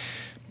 Right.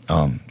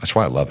 That's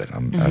why I love it.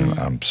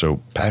 I'm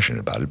so passionate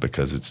about it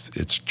because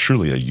it's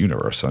truly a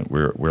universe.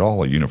 We're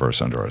all a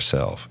universe unto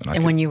ourselves.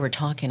 And when you were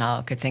talking, all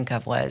I could think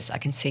of was I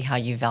can see how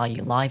you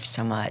value life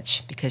so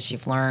much because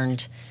you've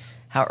learned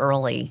how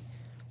early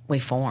we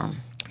form.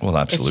 Well,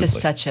 absolutely. It's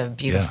just such a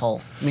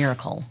beautiful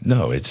miracle.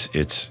 No, it's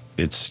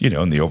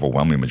and the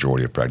overwhelming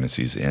majority of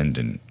pregnancies end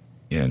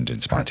in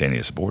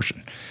spontaneous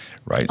abortion,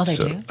 right? Oh, they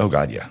do? Oh,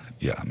 God, yeah.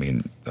 I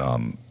mean,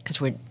 because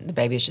Because the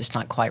baby is just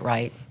not quite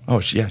right.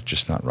 Oh, yeah,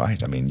 just not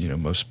right. I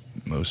mean, most.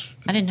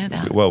 I didn't know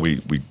that. Well,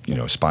 we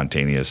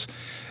spontaneous,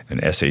 an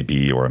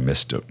SAB or a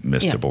missed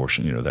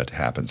abortion, that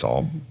happens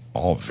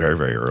all very,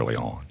 very early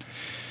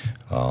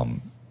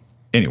on.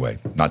 Anyway,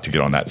 not to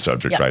get on that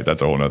subject, right?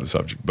 That's a whole other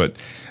subject. But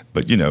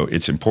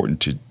it's important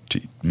to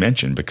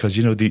mention because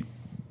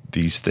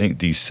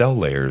these cell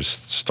layers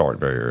start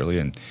very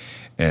early,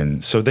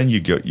 and so then you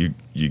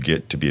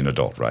get to be an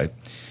adult, right?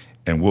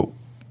 And what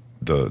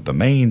the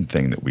main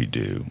thing that we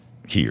do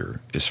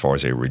here, as far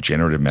as a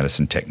regenerative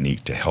medicine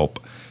technique to help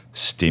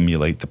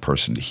stimulate the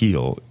person to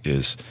heal,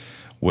 is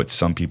what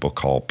some people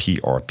call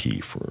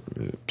PRP, for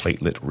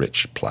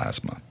platelet-rich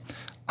plasma.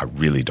 I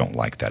really don't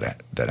like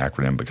that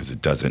acronym because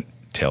it doesn't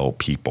tell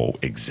people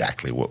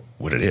exactly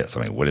what it is.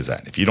 I mean, what is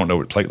that? If you don't know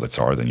what platelets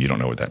are, then you don't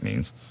know what that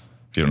means.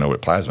 If you don't know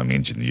what plasma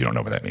means, you don't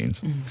know what that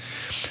means. Mm-hmm.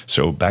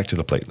 So back to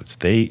the platelets.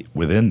 They,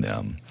 within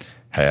them,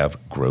 have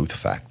growth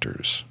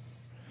factors.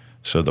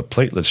 So the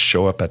platelets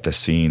show up at the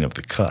scene of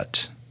the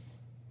cut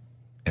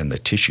and the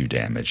tissue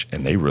damage,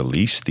 and they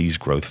release these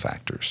growth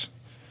factors.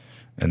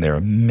 And there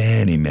are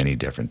many, many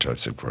different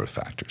types of growth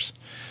factors.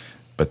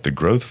 But the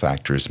growth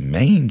factor's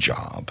main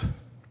job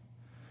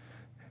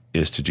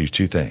is to do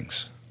two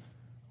things.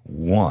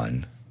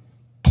 One,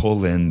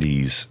 pull in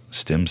these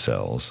stem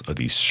cells, or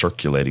these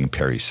circulating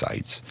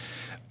pericytes,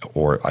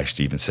 or I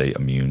should even say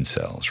immune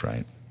cells,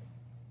 right?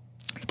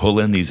 Pull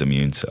in these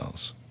immune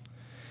cells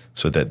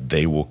so that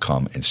they will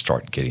come and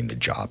start getting the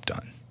job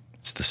done.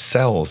 It's the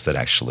cells that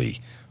actually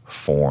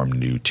form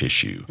new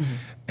tissue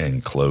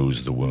and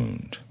close the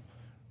wound,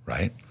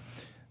 right?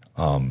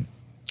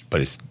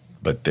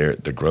 But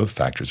the growth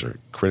factors are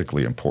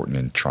critically important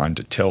in trying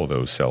to tell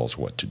those cells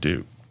what to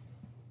do.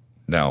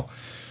 Now,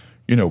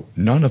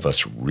 none of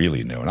us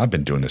really know, and I've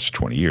been doing this for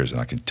 20 years, and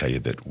I can tell you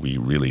that we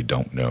really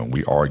don't know.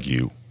 We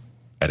argue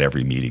at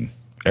every meeting,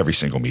 every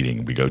single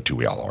meeting we go to,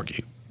 we all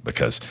argue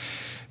because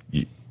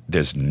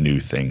there's new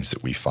things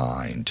that we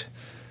find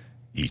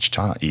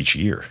each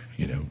year,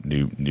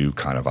 new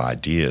kind of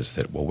ideas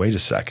that, well, wait a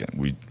second,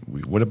 we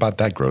what about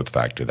that growth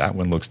factor? That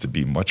one looks to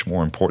be much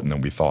more important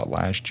than we thought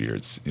last year.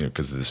 It's,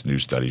 because this new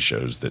study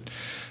shows that,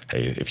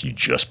 hey, if you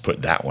just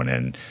put that one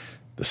in,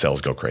 the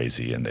cells go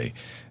crazy and they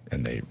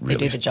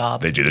really do the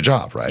job. They do the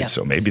job, right? Yeah.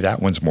 So maybe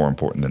that one's more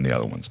important than the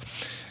other ones.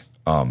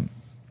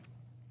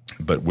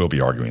 But we'll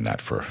be arguing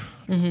that for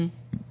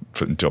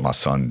until my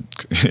son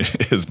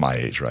is my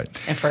age, right?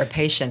 And for a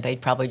patient,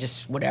 they'd probably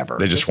just whatever.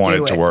 They just want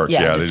it to work.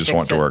 Yeah, they just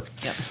want it to work.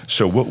 Yep.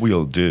 So what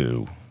we'll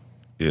do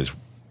is,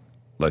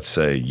 let's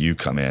say you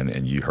come in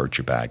and you hurt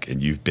your back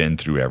and you've been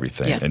through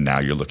everything and now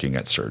you're looking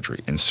at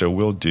surgery. And so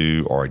we'll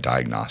do our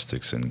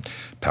diagnostics and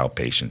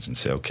palpations and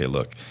say, okay,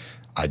 look,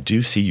 I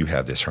do see you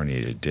have this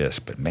herniated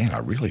disc, but man, I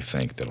really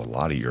think that a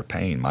lot of your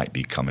pain might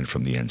be coming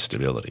from the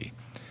instability.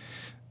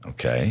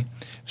 Okay?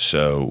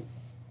 So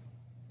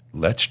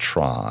let's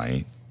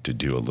try to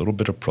do a little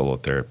bit of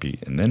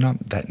prolotherapy, and then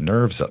that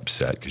nerve's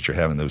upset because you're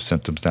having those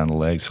symptoms down the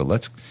leg. So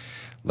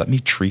let me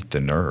treat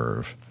the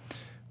nerve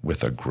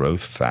with a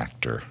growth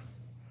factor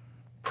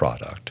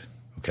product,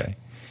 okay?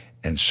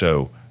 And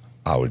so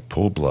I would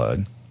pull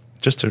blood,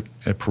 just a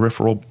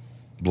peripheral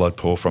blood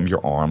pull from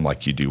your arm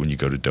like you do when you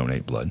go to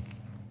donate blood.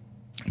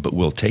 But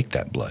we'll take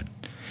that blood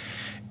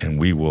and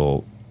we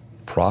will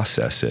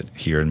process it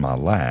here in my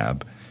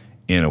lab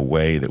in a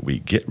way that we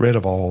get rid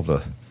of all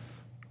the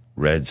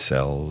red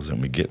cells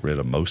and we get rid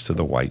of most of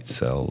the white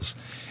cells,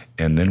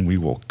 and then we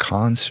will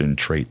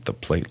concentrate the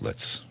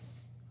platelets.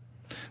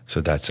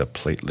 So that's a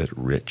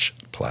platelet-rich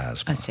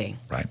plasma. I see.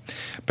 Right?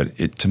 But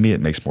to me,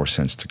 it makes more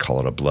sense to call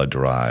it a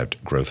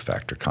blood-derived growth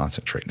factor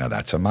concentrate. Now,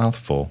 that's a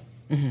mouthful.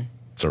 Mm-hmm.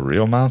 It's a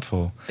real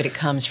mouthful. But it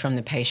comes from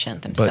the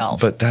patient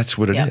themselves. But that's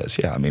what it is.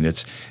 Yeah, I mean,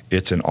 it's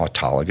an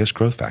autologous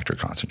growth factor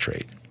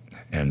concentrate.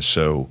 And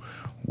so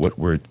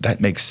that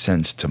makes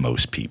sense to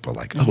most people.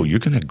 Like, oh, you're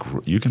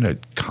gonna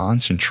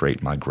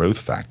concentrate my growth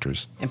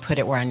factors and put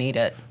it where I need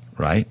it.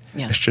 Right?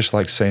 Yeah. It's just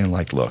like saying,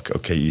 like, look,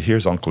 okay,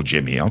 here's Uncle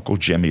Jimmy. Uncle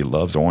Jimmy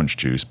loves orange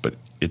juice, but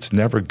it's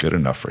never good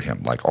enough for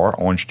him. Like, our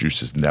orange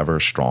juice is never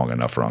strong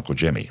enough for Uncle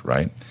Jimmy,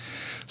 right?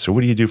 So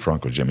what do you do for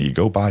Uncle Jimmy? You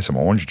go buy some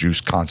orange juice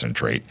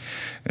concentrate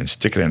and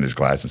stick it in his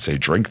glass and say,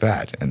 drink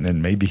that, and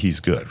then maybe he's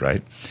good,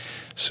 right?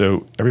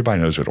 So everybody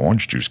knows what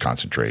orange juice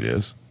concentrate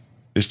is.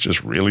 It's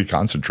just really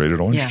concentrated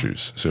orange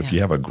juice. So if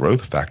you have a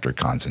growth factor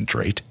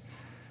concentrate,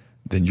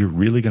 then you're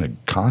really going to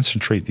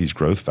concentrate these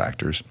growth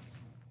factors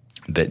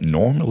that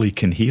normally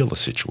can heal a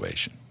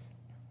situation,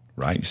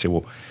 right? You say,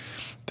 well,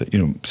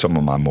 some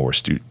of my more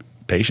astute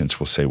patients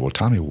will say, well,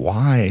 Tommy,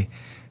 why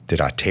did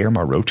I tear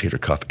my rotator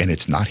cuff and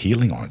it's not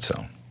healing on its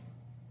own?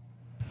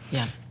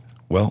 Yeah.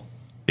 Well,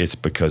 it's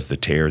because the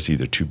tear is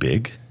either too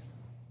big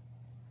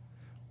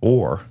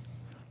or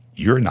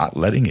you're not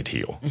letting it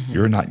heal. Mm-hmm.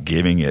 You're not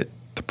giving it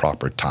the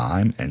proper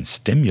time and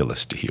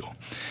stimulus to heal,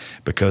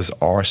 because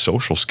our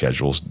social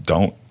schedules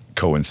don't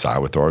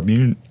coincide with our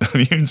immune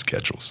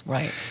schedules.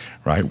 Right.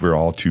 Right? We're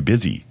all too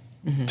busy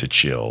to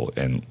chill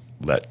and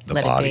let the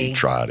body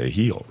try to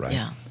heal, right?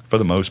 Yeah. For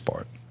the most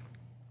part.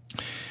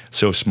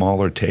 So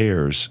smaller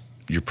tears,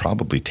 you're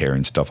probably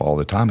tearing stuff all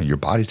the time and your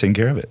body's taking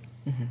care of it.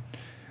 Mm-hmm.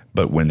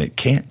 But when it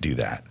can't do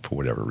that for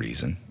whatever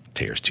reason,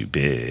 tear's too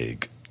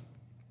big,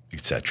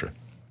 etc.,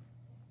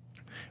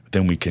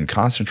 then we can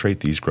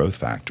concentrate these growth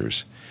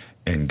factors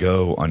and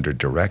go under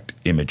direct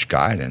image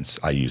guidance.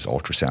 I use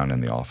ultrasound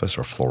in the office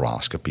or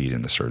fluoroscopy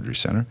in the surgery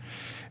center,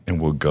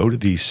 and we'll go to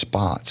these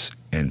spots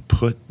and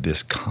put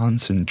this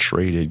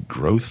concentrated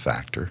growth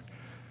factors,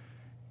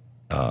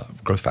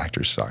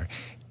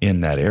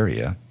 in that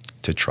area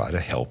to try to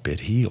help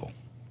it heal.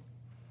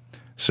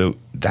 So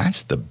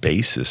that's the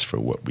basis for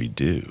what we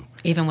do.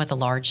 Even with a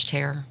large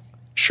tear?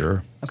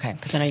 Sure. Okay,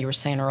 because I know you were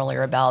saying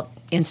earlier about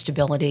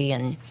instability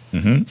and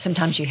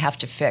sometimes you have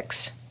to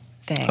fix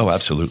things. Oh,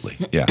 absolutely.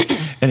 Yeah.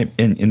 And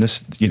in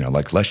this,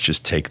 like let's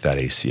just take that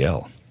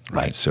ACL,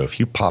 right? So if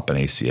you pop an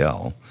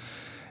ACL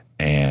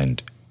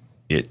and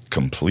it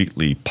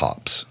completely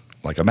pops,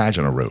 like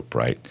imagine a rope,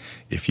 right?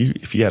 If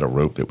you had a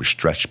rope that was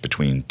stretched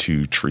between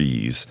two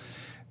trees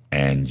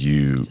and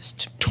you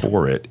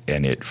tore it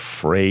and it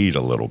frayed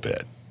a little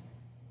bit,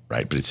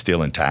 right? But it's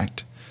still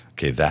intact.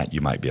 Okay, that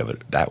you might be able to,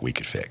 that we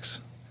could fix.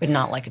 But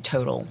not like a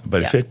total.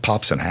 But if it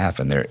pops in half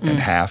and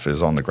half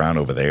is on the ground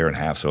over there and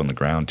half's on the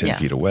ground 10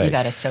 feet away, you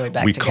got to sew it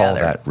back we together. call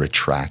that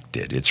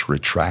retracted. It's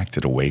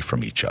retracted away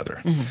from each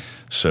other. Mm-hmm.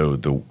 So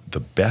the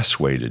best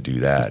way to do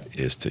that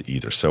is to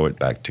either sew it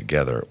back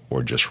together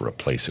or just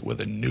replace it with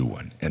a new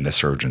one. And the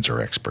surgeons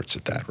are experts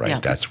at that, right? Yeah.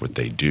 That's what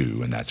they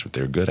do and that's what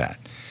they're good at.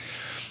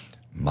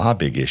 My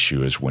big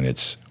issue is when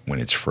it's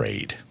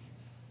frayed.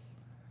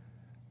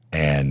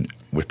 And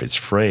if it's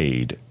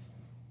frayed,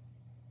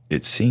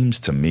 it seems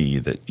to me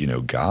that,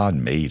 God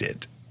made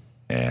it.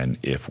 And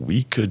if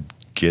we could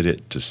get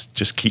it to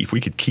just keep, if we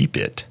could keep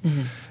it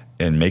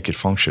and make it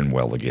function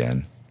well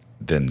again,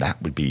 then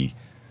that would be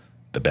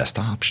the best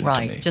option to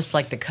me. Right, just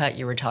like the cut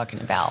you were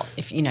talking about.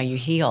 If, you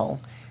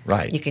heal,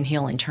 right, you can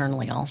heal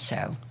internally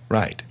also.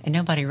 Right. And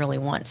nobody really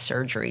wants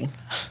surgery.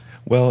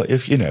 Well,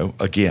 if,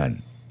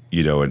 again,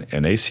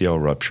 an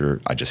ACL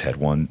rupture, I just had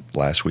one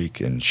last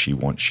week and she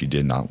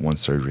did not want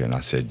surgery. And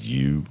I said,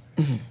 you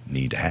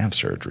need to have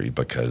surgery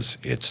because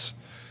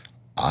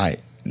I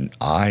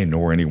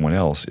nor anyone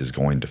else is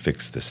going to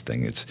fix this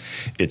thing.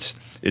 It's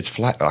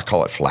flat. I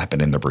call it flapping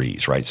in the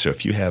breeze, right? So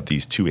if you have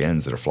these two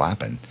ends that are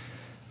flapping,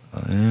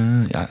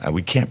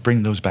 we can't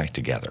bring those back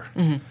together.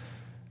 Mm-hmm.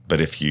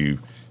 But if you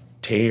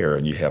tear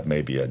and you have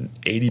maybe an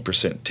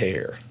 80%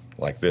 tear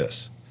like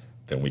this,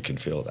 then we can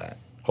feel that,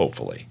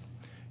 hopefully.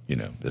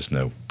 There's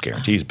no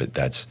guarantees,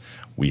 but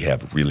we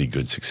have really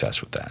good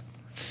success with that.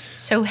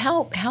 So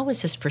how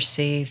is this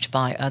perceived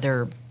by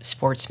other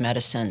sports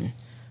medicine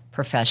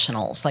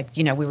professionals? Like,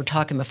 we were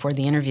talking before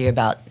the interview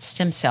about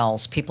stem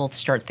cells. People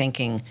start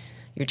thinking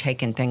you're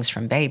taking things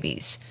from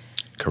babies.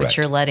 Correct. But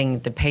you're letting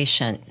the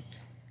patient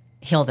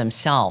heal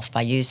themselves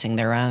by using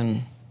their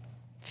own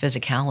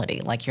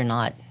physicality. Like you're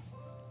not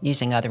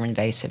using other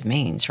invasive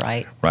means,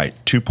 right? Right.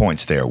 2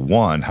 points there.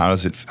 One, how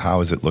is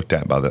it looked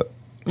at by the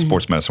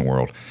sports medicine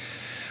world?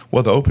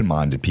 Well, the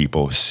open-minded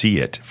people see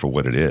it for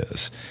what it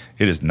is.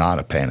 It is not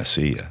a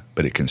panacea,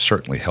 but it can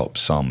certainly help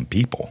some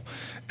people.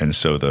 And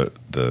so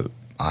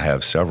I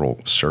have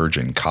several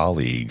surgeon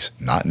colleagues,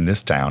 not in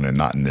this town and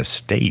not in this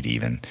state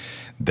even,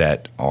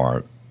 that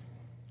are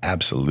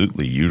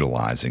absolutely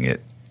utilizing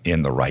it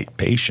in the right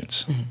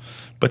patients. Mm-hmm.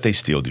 But they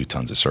still do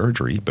tons of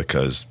surgery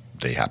because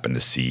they happen to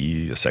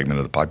see a segment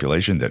of the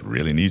population that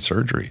really needs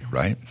surgery,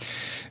 right?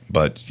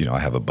 But, I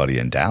have a buddy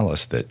in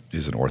Dallas that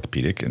is an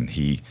orthopedic, and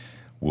he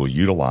will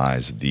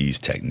utilize these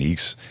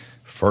techniques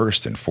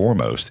first and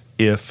foremost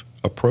if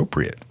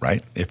appropriate,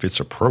 right? If it's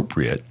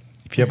appropriate,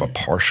 if you have a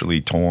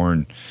partially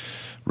torn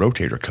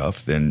rotator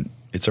cuff, then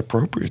it's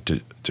appropriate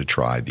to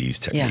try these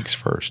techniques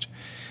first.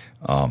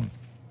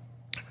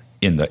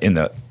 In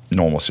the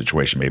normal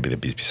situation, maybe there'd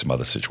be some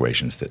other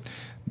situations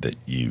that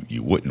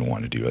you wouldn't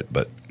want to do it.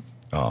 But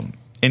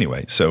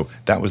anyway, so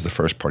that was the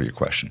first part of your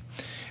question.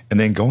 And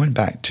then going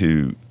back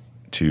to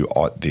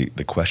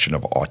the question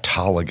of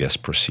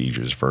autologous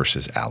procedures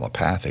versus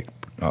allopathic,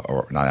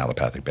 or not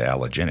allopathic, but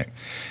allogenic.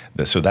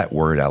 So that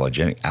word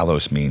allogenic,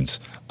 allos means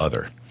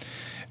other.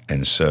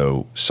 And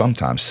so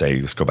sometimes,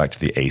 let's go back to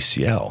the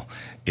ACL.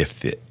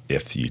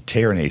 If you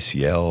tear an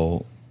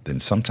ACL, then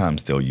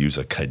sometimes they'll use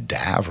a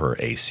cadaver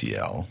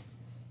ACL,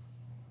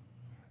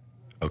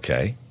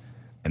 okay?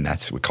 And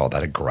we call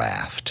that a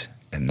graft.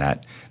 And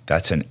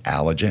that's an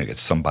allogenic.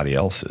 It's somebody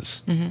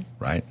else's,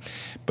 right?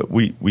 But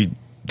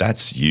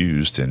that's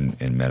used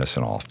in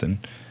medicine often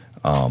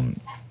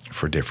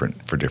for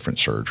different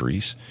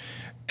surgeries,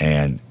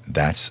 and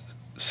that's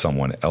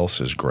someone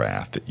else's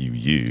graft that you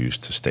use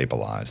to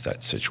stabilize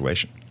that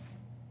situation.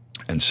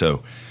 And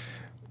so,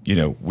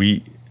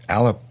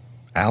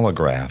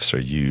 allografts are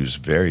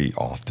used very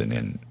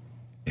often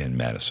in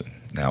medicine.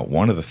 Now,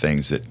 one of the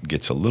things that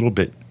gets a little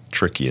bit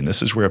tricky, and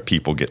this is where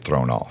people get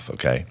thrown off,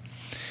 okay,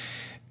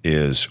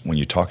 is when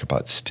you talk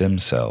about stem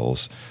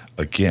cells.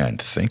 Again,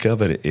 think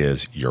of it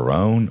as your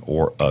own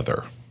or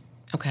other.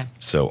 Okay.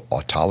 So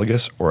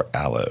autologous or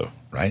allo,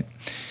 right?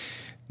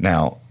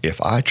 Now,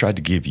 if I tried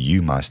to give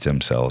you my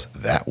stem cells,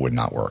 that would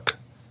not work,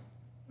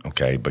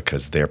 okay,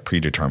 because they're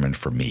predetermined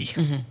for me.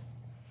 Mm-hmm.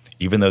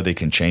 Even though they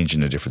can change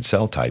into different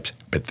cell types,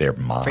 but they're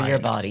mine. For your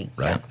body.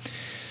 Right? Yeah.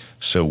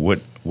 So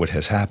what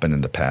has happened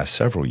in the past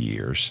several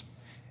years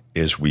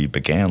is we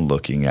began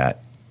looking at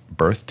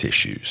birth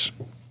tissues,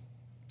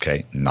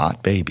 okay,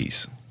 not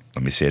babies.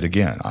 Let me say it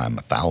again. I'm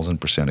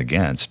 1,000%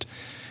 against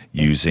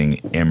using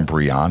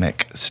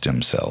embryonic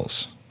stem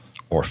cells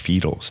or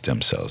fetal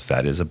stem cells.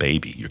 That is a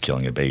baby. You're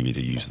killing a baby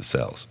to use the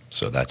cells.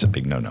 So that's a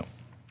big no-no.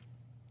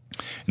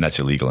 And that's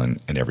illegal in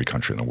every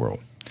country in the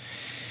world.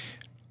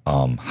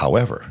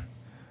 However,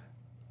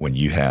 when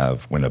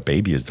a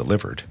baby is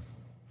delivered,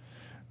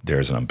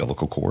 there's an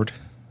umbilical cord,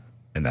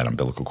 and that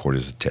umbilical cord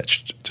is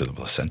attached to the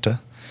placenta,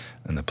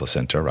 and the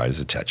placenta, right, is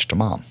attached to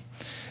mom.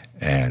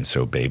 And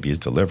so baby is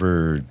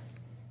delivered,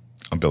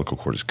 umbilical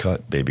cord is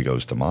cut, baby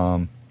goes to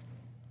mom,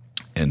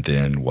 and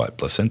then what?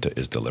 Placenta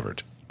is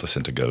delivered.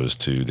 Placenta goes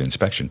to the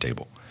inspection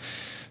table.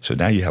 So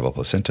now you have a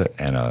placenta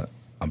and a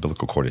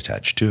umbilical cord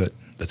attached to it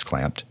that's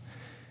clamped,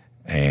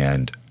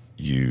 and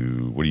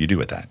what do you do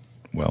with that?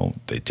 Well,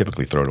 they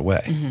typically throw it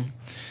away. Mm-hmm.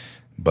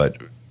 But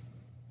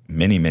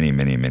many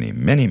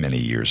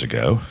years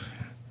ago,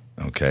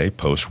 okay,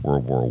 post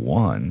World War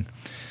I,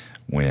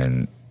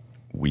 when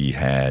we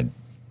had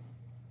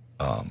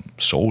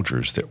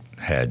soldiers that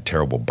had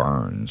terrible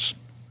burns,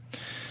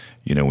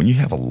 you know, when you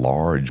have a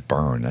large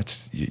burn,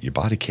 your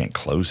body can't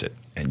close it,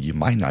 and you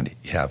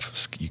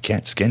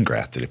can't skin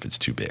graft it if it's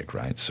too big,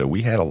 right? So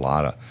we had a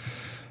lot of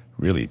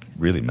really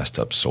messed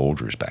up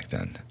soldiers back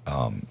then.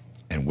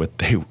 And what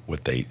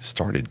they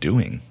started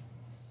doing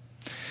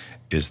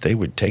is they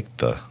would take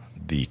the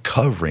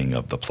covering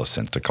of the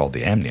placenta called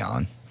the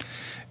amnion,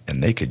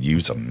 and they could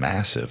use a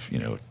massive,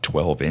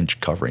 12-inch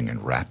covering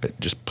and wrap it,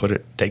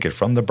 take it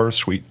from the birth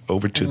suite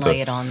over to and lay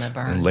it on the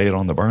burn. And lay it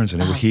on the burns,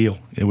 and it would heal.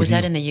 Was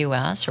that in the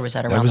U.S. or was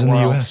that around the world? That was in the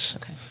U.S.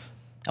 Okay.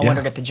 I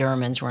wondered if the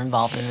Germans were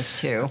involved in this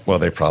too. Well,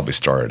 they probably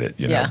started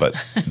it, but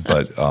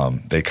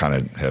they kind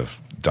of have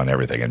done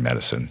everything in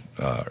medicine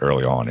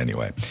early on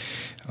anyway.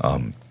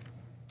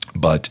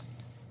 But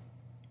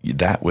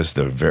that was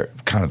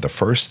the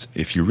first.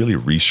 If you really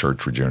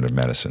research regenerative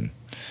medicine,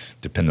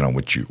 depending on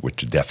what your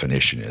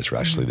definition is,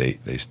 actually,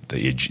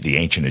 mm-hmm. the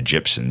ancient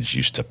Egyptians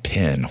used to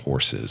pin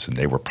horses, and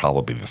they were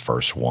probably the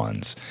first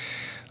ones.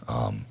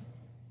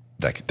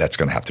 That's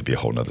going to have to be a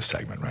whole nother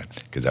segment, right?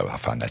 Because I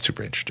find that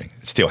super interesting.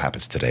 It still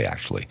happens today,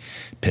 actually.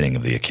 Pinning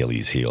of the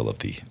Achilles heel of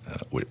the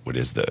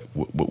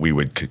what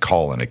we could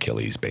call an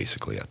Achilles,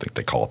 basically. I think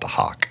they call it the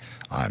hock.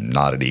 I'm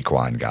not an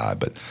equine guy,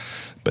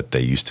 but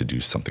they used to do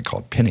something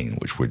called pinning,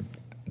 which would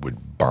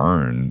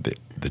burn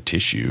the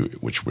tissue,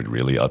 which would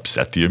really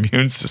upset the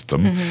immune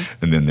system,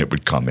 mm-hmm. and then it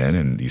would come in,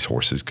 and these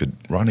horses could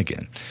run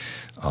again.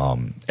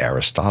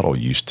 Aristotle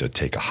used to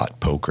take a hot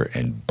poker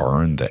and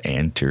burn the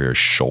anterior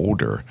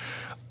shoulder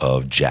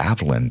of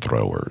javelin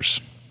throwers.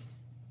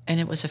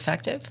 And it was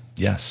effective?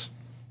 Yes.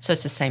 So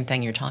it's the same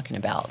thing you're talking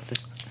about.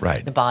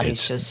 Right. The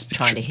body's just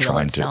trying to heal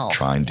itself.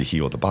 Trying to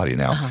heal the body.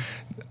 Now,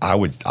 I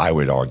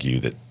would argue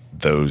that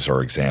those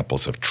are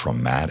examples of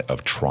trauma,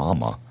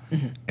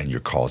 mm-hmm. and you're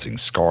causing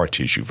scar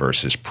tissue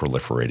versus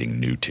proliferating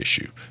new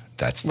tissue.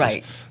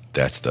 Right.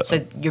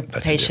 So your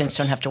patients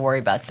don't have to worry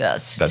about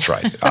this. That's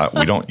right.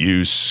 We don't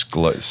use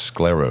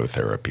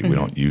sclerotherapy. Mm-hmm. We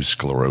don't use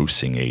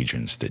sclerosing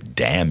agents that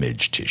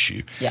damage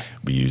tissue. Yeah.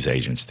 We use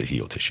agents that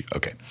heal tissue.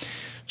 Okay.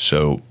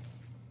 So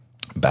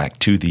back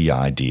to the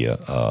idea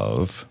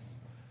of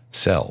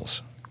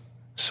cells.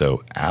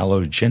 So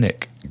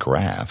allogenic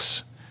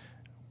grafts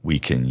we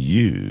can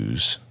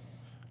use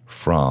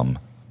from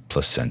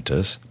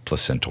placentas,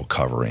 placental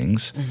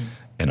coverings, mm-hmm.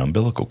 and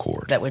umbilical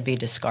cord. That would be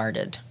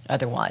discarded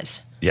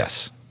otherwise.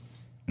 Yes.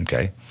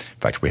 Okay. In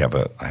fact, I have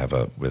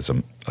a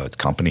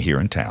company here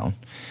in town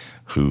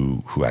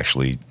who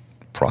actually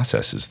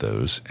processes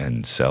those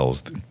and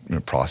sells,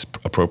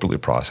 appropriately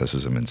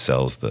processes them and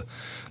sells the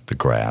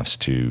grafts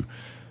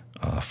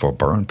for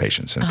burn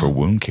patients and for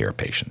wound care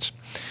patients.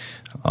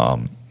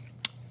 I'll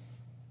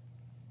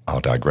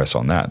digress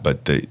on that,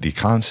 but the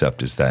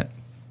concept is that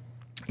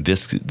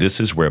this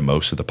is where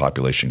most of the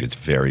population gets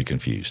very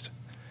confused,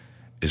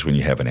 is when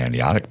you have an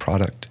amniotic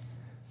product,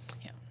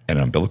 an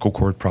umbilical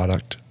cord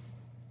product,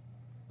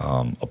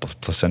 a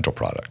placental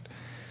product.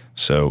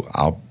 So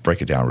I'll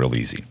break it down real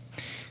easy.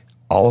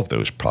 All of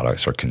those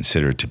products are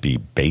considered to be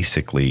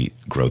basically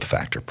growth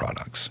factor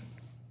products,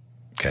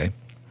 okay?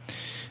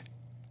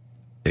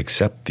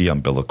 Except the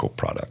umbilical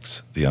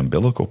products. The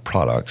umbilical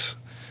products,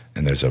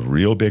 and there's a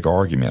real big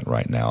argument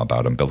right now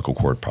about umbilical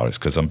cord products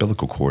because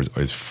umbilical cord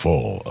is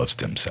full of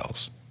stem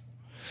cells.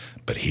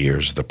 But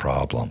here's the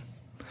problem.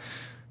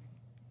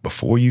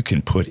 Before you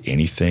can put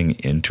anything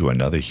into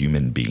another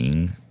human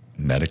being,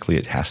 medically,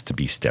 it has to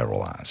be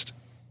sterilized,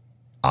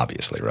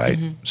 obviously, right?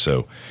 Mm-hmm.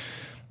 So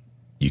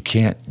you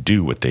can't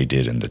do what they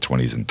did in the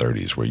 20s and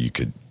 30s where you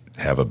could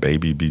have a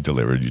baby be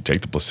delivered, you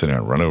take the placenta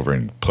and run over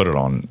and put it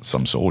on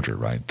some soldier,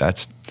 right?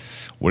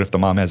 What if the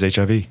mom has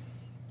HIV?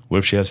 What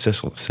if she has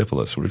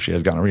syphilis? What if she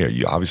has gonorrhea?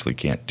 You obviously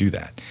can't do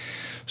that.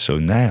 So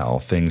now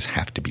things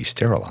have to be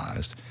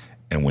sterilized.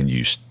 And when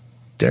you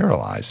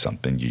sterilize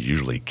something, you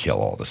usually kill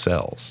all the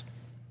cells.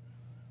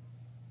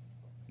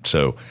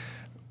 So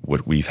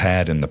what we've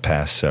had in the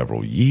past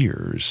several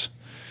years,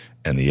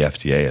 and the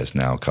FDA is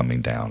now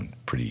coming down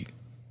pretty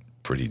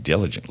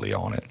diligently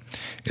on it,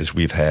 is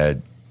we've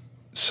had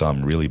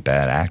some really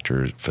bad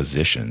actors,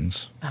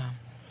 physicians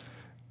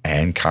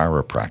and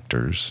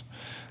chiropractors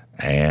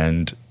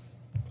and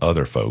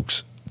other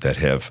folks that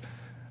have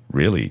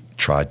really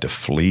tried to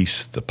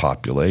fleece the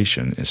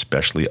population,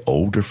 especially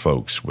older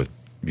folks with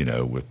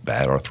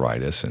bad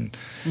arthritis. And,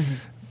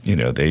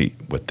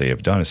 what they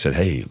have done is said,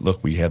 hey,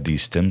 look, we have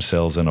these stem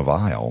cells in a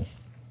vial,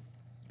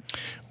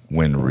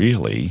 when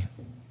really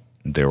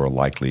there were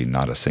likely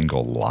not a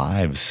single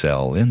live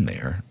cell in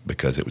there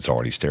because it was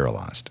already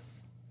sterilized.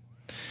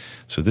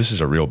 So this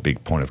is a real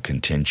big point of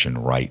contention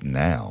right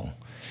now,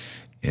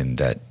 in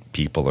that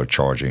people are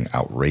charging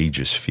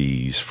outrageous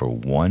fees for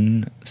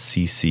 1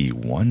 cc,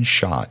 one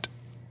shot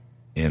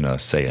in a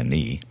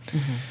knee,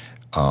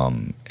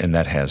 and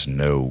that has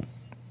no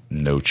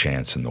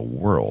chance in the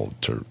world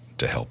to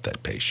help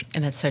that patient.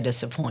 And that's so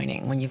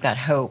disappointing when you've got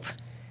hope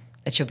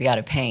that you'll be out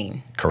of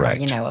pain. Correct.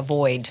 Or,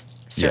 avoid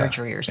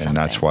surgery or something. And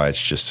that's why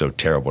it's just so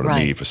terrible to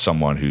Right. me, for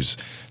someone who's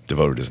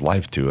devoted his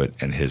life to it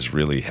and has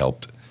really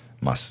helped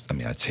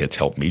it's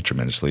helped me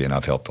tremendously, and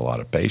I've helped a lot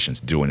of patients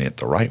doing it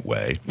the right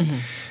way.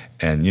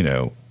 And,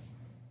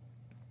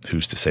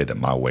 who's to say that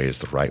my way is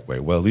the right way?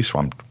 Well, at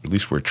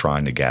least we're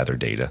trying to gather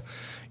data.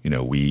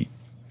 We,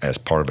 as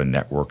part of a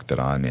network that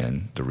I'm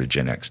in, the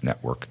REGENX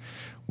network,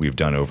 we've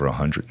done over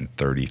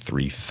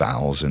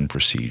 133,000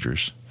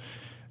 procedures.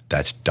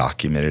 That's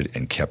documented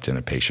and kept in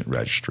a patient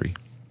registry.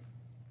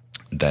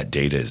 That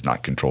data is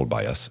not controlled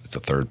by us. It's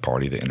a third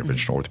party, the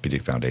Interventional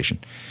Orthopedic Foundation.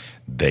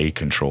 They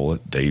control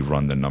it. They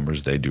run the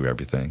numbers. They do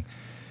everything.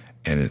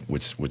 And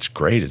what's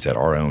great is that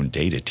our own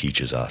data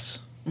teaches us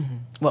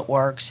what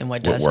works and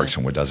what doesn't. What works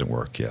and what doesn't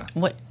work, yeah.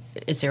 What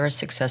is there a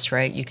success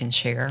rate you can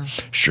share?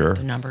 Sure.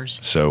 The numbers.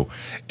 So,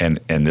 and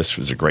this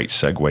was a great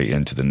segue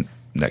into the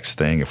next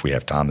thing, if we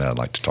have time, that I'd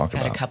like to talk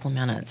Got about. a couple of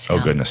minutes. Oh,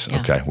 yeah. goodness.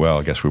 Yeah. Okay. Well,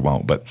 I guess we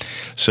won't. But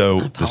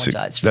so I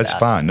apologize for that's that.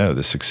 fine. No,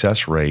 the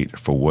success rate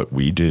for what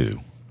we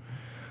do,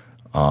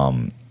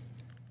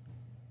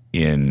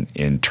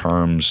 in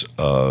terms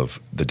of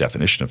the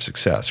definition of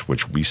success,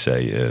 which we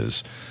say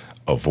is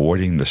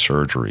avoiding the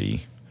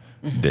surgery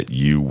that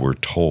you were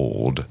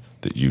told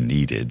that you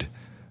needed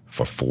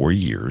for 4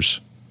 years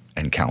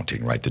and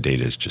counting, right? The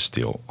data is just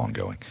still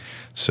ongoing.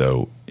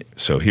 So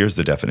here's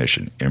the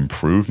definition: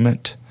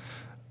 improvement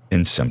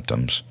in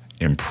symptoms,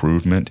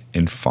 improvement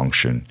in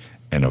function,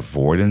 and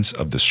avoidance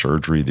of the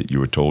surgery that you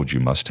were told you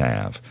must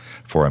have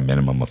for a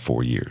minimum of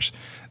 4 years.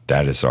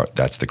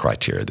 That's the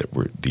criteria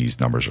that these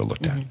numbers are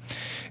looked at.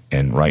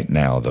 And right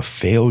now, the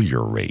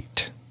failure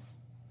rate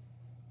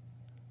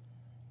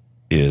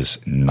is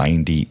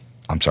the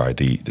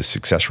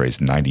success rate is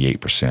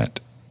 98%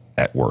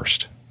 at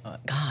worst.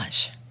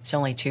 Gosh, it's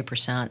only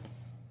 2%.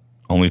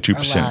 Only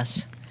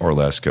 2% or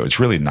less go. It's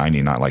really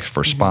 99. Like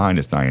for spine,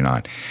 it's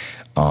 99.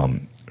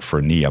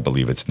 For knee, I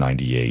believe it's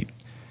 98.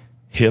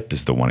 Hip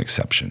is the one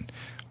exception.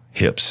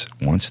 Hips,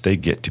 once they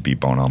get to be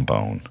bone on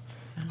bone,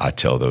 I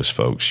tell those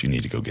folks, you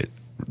need to go get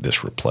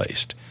this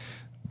replaced,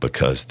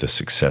 because the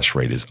success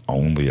rate is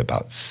only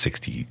about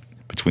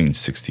between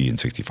 60 and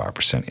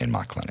 65% in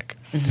my clinic.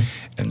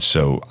 And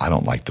so I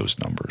don't like those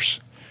numbers.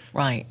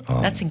 Right.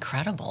 That's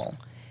incredible.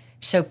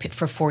 So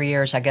for 4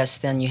 years, I guess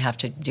then you have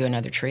to do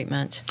another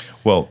treatment?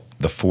 Well,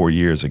 the 4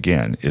 years,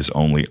 again,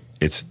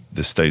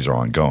 the studies are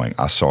ongoing.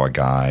 I saw a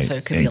guy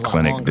in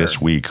clinic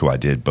this week who I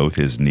did both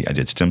his knee. I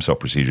did stem cell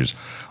procedures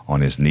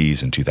on his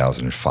knees in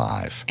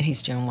 2005. And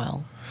he's doing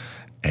well.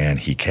 And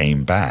he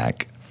came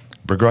back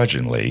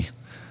begrudgingly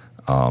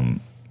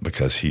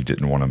because he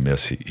didn't want to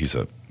miss. He's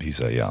a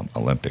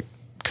Olympic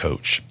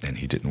coach, and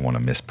he didn't want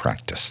to miss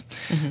practice.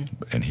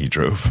 And he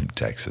drove from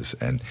Texas,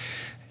 and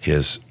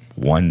his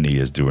one knee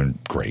is doing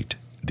great.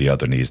 The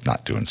other knee is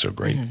not doing so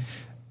great.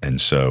 And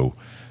so,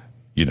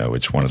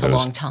 it's one of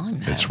those. It's a long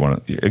time, though. It's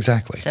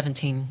exactly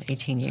 17,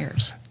 18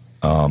 years.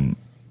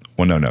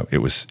 Well, no, it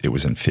was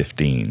in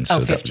 15. So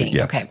 15.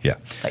 Okay. Yeah. I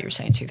thought you were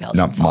saying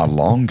 2005. Now,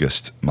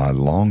 my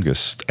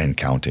longest and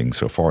counting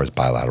so far is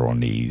bilateral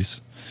knees,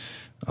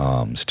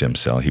 stem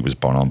cell. He was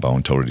bone on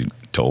bone,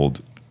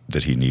 told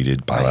that he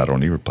needed bilateral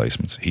knee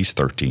replacements. He's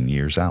 13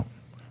 years out.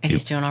 And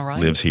he's doing all right?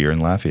 Lives here in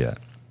Lafayette.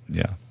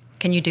 Yeah.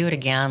 Can you do it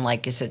again?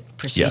 Like, is it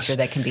procedure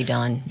that can be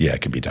done? Yeah,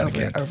 it can be done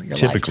again. Over your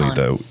Typically,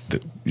 lifetime?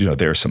 though,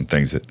 there are some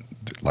things that,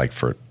 like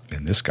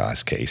in this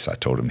guy's case, I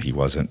told him he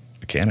wasn't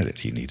a candidate.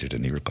 He needed a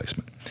knee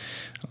replacement.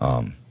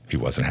 He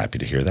wasn't happy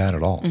to hear that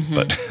at all.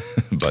 But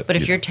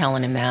if you're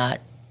telling him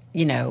that,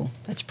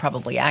 that's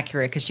probably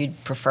accurate, because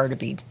you'd prefer to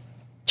be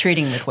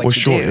treating with what you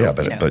do. Well, sure, yeah,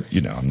 but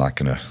I'm not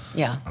gonna.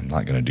 Yeah. I'm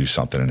not gonna do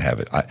something and have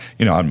it.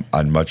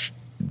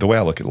 The way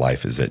I look at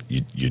life is that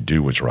you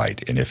do what's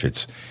right, and if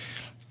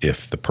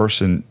the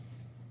person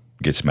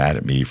gets mad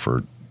at me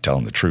for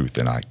telling the truth,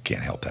 then I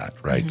can't help that,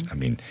 right? I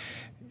mean,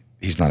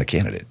 he's not a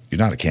candidate. You're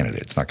not a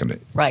candidate. It's not going to.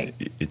 Right.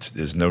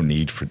 There's no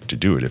need to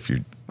do it if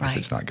Right. if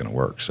it's not going to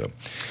work. So,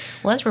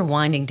 well, as we're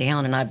winding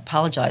down, and I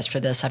apologize for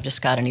this, I've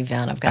just got an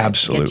event I've got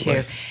Absolutely. to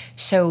get to.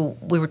 So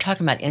we were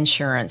talking about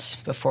insurance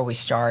before we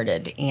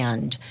started,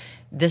 and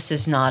this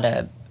is not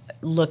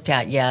looked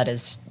at yet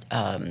as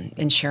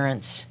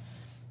insurance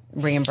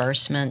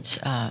reimbursement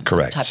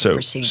correct. type So, of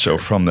procedure. so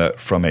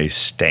from a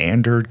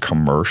standard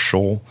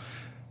commercial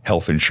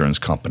health insurance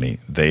company,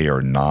 they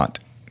are not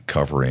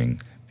covering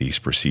these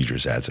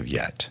procedures as of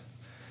yet.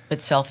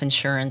 But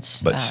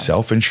self-insurance. But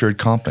self-insured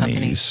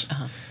companies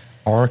uh-huh.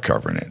 are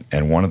covering it.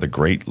 And one of the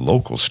great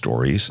local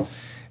stories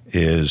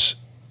is,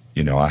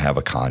 I have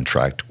a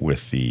contract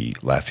with the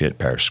Lafayette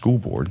Parish School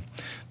Board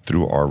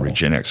through our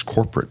Regenex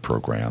corporate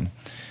program.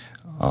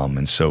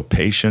 And so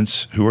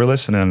patients who are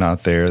listening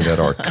out there that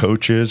are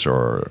coaches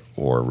or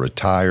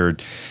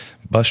retired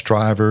bus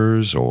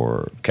drivers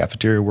or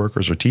cafeteria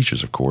workers or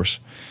teachers, of course,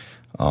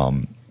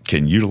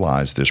 can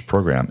utilize this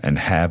program and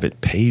have it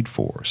paid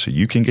for. So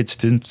you can get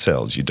stem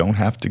cells. You don't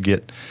have to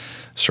get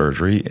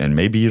surgery, and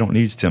maybe you don't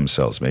need stem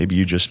cells. Maybe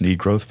you just need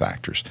growth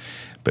factors.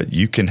 But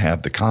you can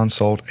have the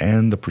consult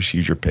and the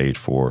procedure paid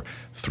for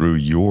through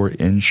your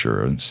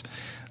insurance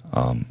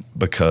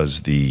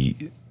because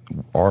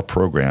our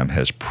program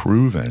has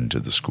proven to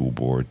the school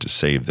board to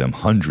save them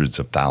hundreds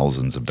of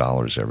thousands of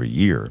dollars every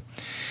year.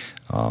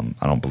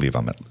 I don't believe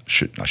I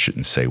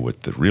shouldn't say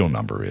what the real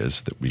number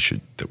is that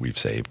we've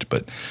saved,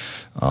 but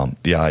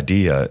the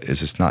idea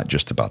is it's not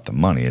just about the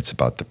money; it's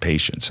about the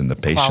patients, and the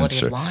patients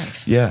quality of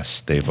life. Yes,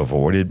 they've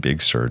avoided big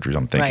surgeries.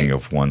 I'm thinking Right.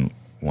 of one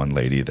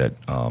lady that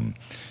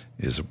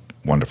is a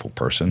wonderful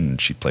person,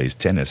 and she plays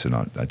tennis,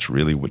 and that's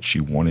really what she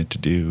wanted to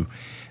do.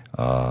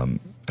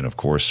 And of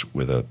course,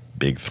 with a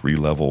big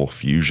 3-level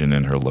fusion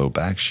in her low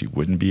back, she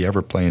wouldn't be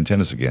ever playing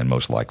tennis again,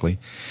 most likely.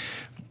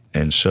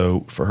 And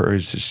so for her,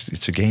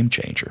 it's a game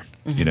changer,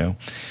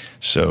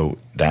 So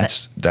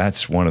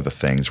that's one of the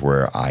things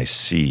where I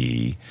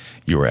see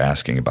you were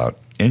asking about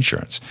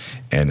insurance.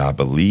 And I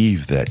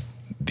believe that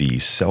the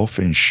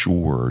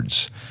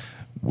self-insureds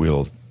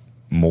will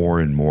more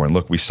and more, and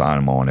look, we sign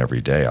them on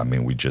every day. I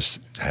mean, we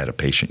just had a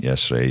patient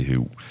yesterday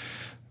who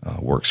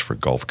works for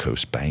Gulf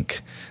Coast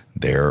Bank.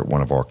 They're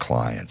one of our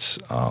clients.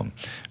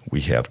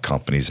 We have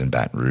companies in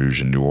Baton Rouge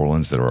and New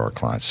Orleans that are our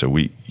clients. So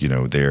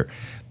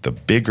the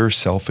bigger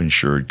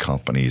self-insured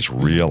companies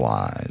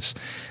realize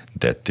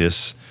that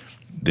this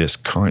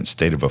current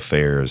state of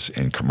affairs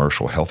in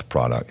commercial health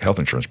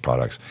insurance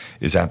products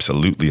is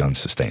absolutely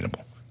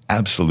unsustainable.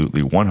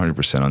 Absolutely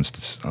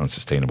 100%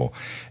 unsustainable.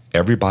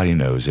 Everybody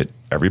knows it.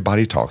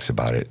 Everybody talks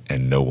about it,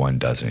 and no one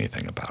does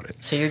anything about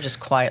it. So you're just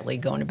quietly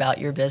going about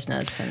your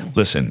business and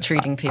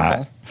treating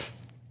people.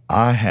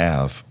 I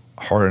have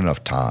hard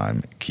enough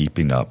time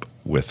keeping up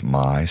with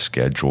my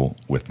schedule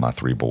with my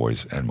 3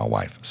 boys and my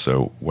wife.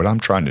 So what I'm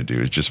trying to do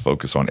is just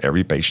focus on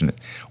every patient,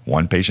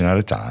 one patient at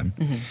a time.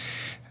 Mm-hmm.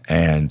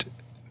 And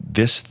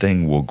this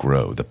thing will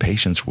grow. The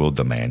patients will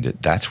demand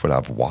it. That's what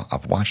I've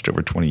watched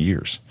over 20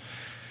 years.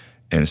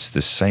 And it's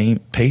the same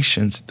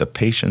patients. The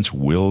patients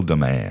will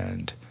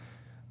demand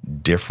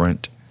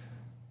different,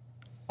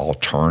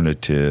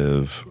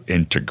 alternative,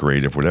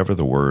 integrative, whatever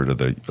the word of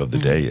the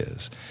day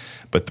is.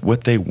 But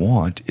what they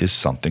want is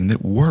something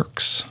that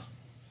works.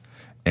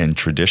 And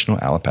traditional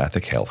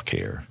allopathic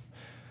healthcare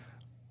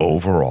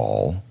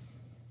overall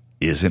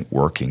isn't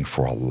working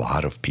for a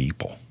lot of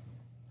people.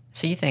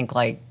 So you think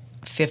like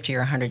 50 or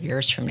 100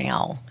 years from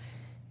now,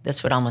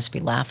 this would almost be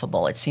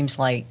laughable. It seems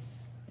like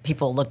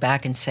people look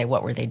back and say,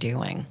 what were they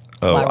doing?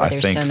 Oh, Why were I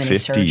there think so many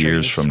 50 surgeries?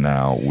 years from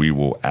now, we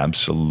will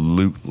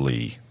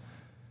absolutely,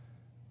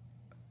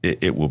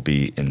 it will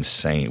be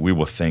insane. We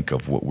will think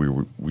of what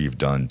we've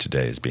done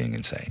today as being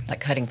insane.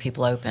 Like cutting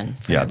people open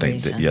for no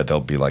reason.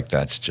 They'll be like,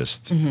 that's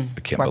just, I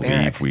can't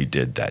believe we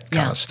did that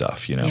kind of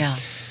stuff, Yeah,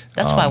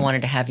 that's why I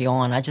wanted to have you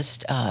on. I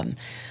just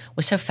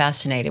was so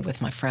fascinated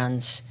with my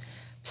friends'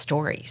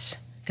 stories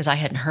because I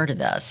hadn't heard of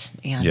this.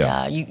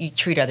 And you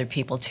treat other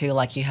people too,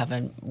 like you have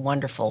a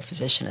wonderful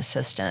physician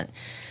assistant,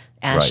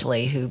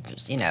 Ashley, who,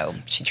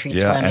 she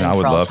treats women and I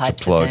would for all love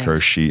types to plug of her.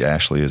 things.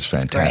 Ashley is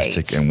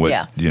fantastic. Great. And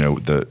what,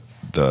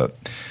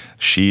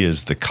 she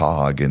is the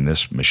cog in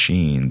this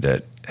machine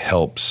that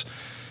helps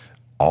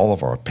all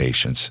of our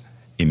patients'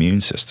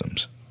 immune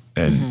systems.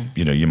 And,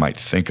 you might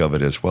think of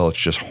it as, well, it's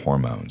just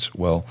hormones.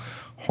 Well,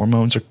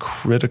 hormones are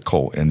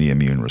critical in the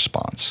immune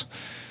response,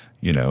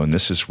 and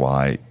this is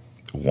why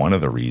one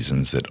of the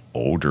reasons that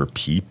older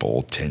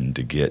people tend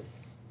to get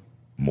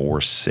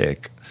more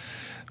sick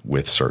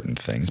with certain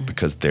things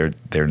because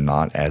they're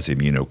not as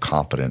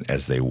immunocompetent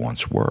as they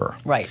once were.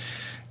 Right.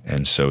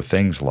 And so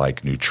things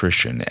like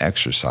nutrition,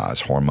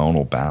 exercise,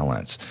 hormonal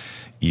balance,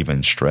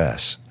 even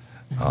stress,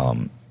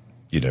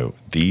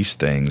 these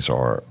things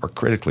are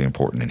critically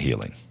important in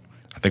healing.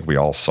 I think we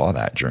all saw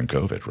that during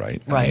COVID,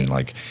 right? Right. I mean,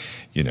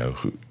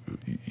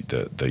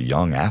 the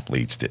young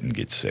athletes didn't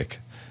get sick,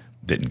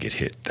 didn't get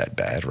hit that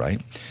bad,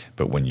 right?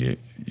 But when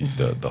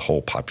the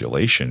whole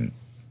population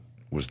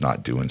was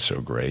not doing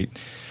so great.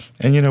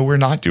 And, we're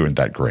not doing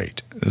that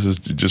great. This is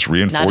just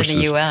reinforces.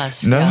 Not in the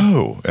U.S.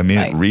 No. Yeah. I mean,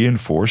 Right. It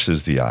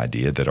reinforces the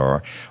idea that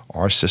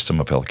our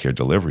system of healthcare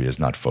delivery is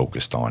not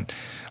focused on,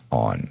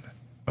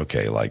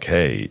 okay, like,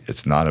 hey,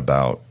 it's not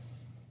about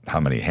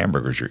how many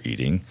hamburgers you're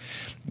eating,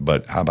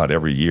 but how about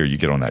every year you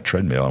get on that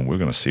treadmill and we're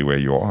going to see where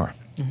you are,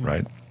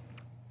 right?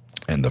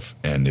 And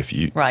if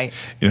you, Right.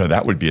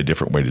 That would be a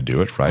different way to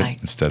do it, right?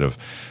 Right. Instead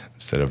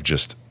of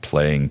just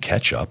playing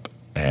catch up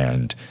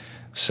and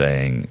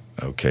saying,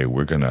 okay,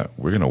 we're gonna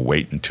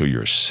wait until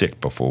you're sick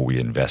before we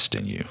invest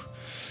in you.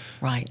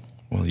 Right.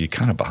 Well, you're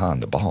kind of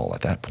behind the ball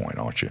at that point,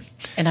 aren't you?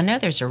 And I know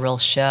there's a real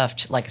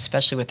shift, like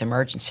especially with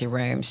emergency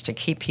rooms, to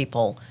keep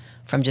people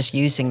from just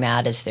using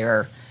that as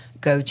their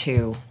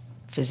go-to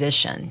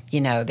physician.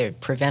 Their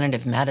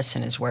preventative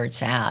medicine is where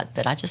it's at.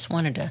 But I just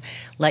wanted to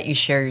let you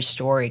share your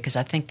story because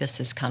I think this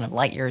is kind of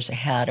light years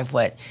ahead of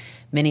what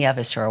many of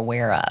us are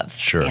aware of.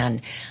 Sure.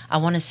 And I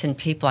want to send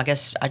people, I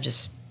guess I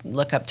just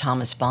look up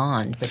Thomas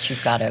Bond, but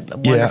you've got a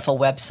wonderful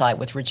website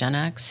with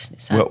Regenexx.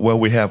 Is that? Well,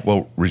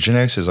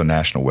 Regenexx is a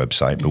national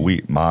website, but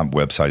my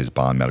website is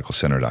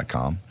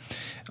bondmedicalcenter.com.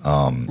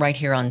 Right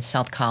here on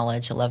South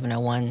College,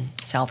 1101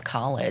 South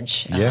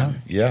College. Yeah.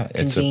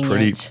 It's a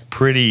Convenient.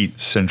 pretty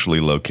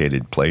centrally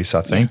located place,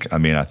 I think. Yeah. I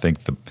mean, I think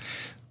the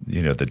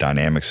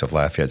dynamics of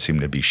Lafayette seem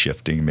to be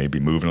shifting, maybe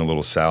moving a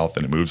little south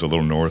and it moves a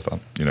little north,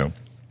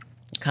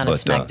 Kind of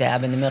smack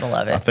dab in the middle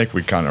of it. I think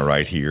we're kind of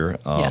right here.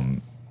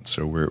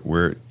 So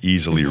we're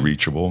easily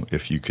reachable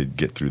if you could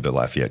get through the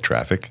Lafayette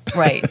traffic.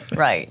 Right.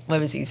 Well, it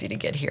was easy to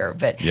get here.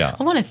 But yeah.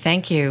 I want to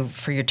thank you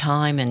for your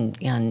time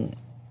and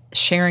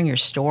sharing your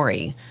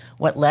story,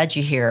 what led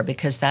you here,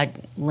 because that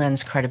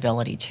lends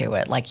credibility to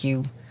it. Like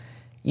you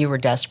were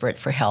desperate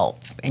for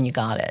help and you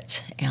got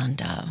it. And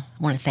I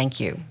want to thank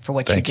you for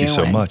what you're doing. Thank you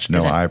so much. No,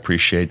 I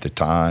appreciate the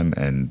time.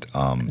 And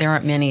there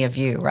aren't many of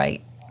you,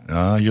 right?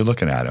 You're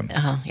looking at them.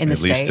 In the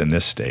state? At least in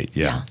this state,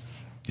 yeah.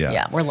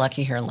 Yeah, we're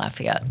lucky here in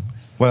Lafayette.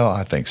 Well,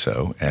 I think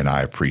so, and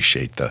I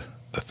appreciate the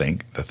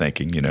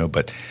thinking,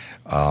 But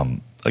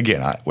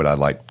again, what I'd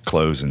like to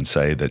close and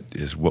say that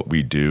is what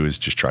we do is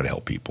just try to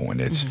help people, and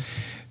it's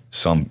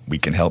we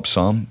can help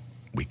some,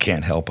 we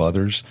can't help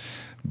others,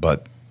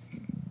 but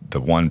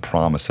the one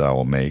promise that I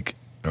will make,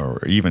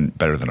 or even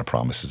better than a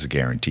promise, is a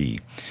guarantee,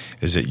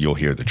 is that you'll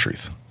hear the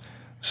truth.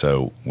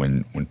 So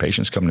when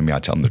patients come to me, I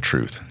tell them the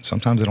truth.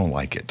 Sometimes they don't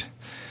like it,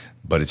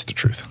 but it's the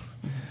truth.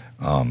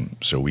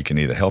 So we can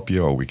either help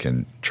you or we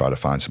can try to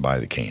find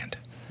somebody that can't.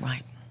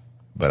 Right.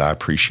 But I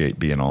appreciate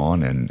being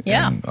on and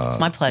it's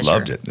my pleasure.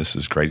 Loved it. This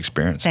is a great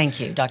experience. Thank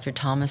you, Dr.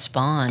 Thomas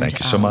Bond. Thank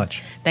you so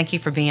much. Thank you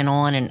for being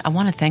on, and I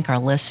want to thank our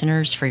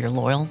listeners for your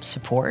loyal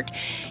support.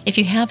 If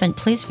you haven't,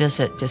 please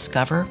visit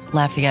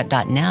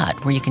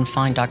discoverlafayette.net, where you can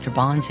find Dr.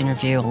 Bond's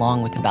interview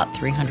along with about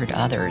 300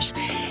 others.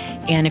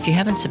 And if you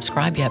haven't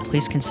subscribed yet,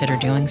 please consider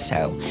doing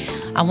so.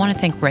 I want to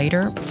thank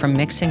Raider for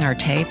mixing our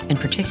tape, in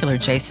particular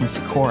Jason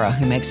Sikora,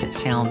 who makes it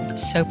sound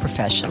so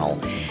professional.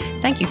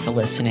 Thank you for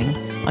listening.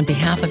 On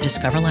behalf of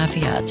Discover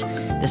Lafayette,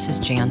 this is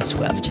Jan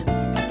Swift.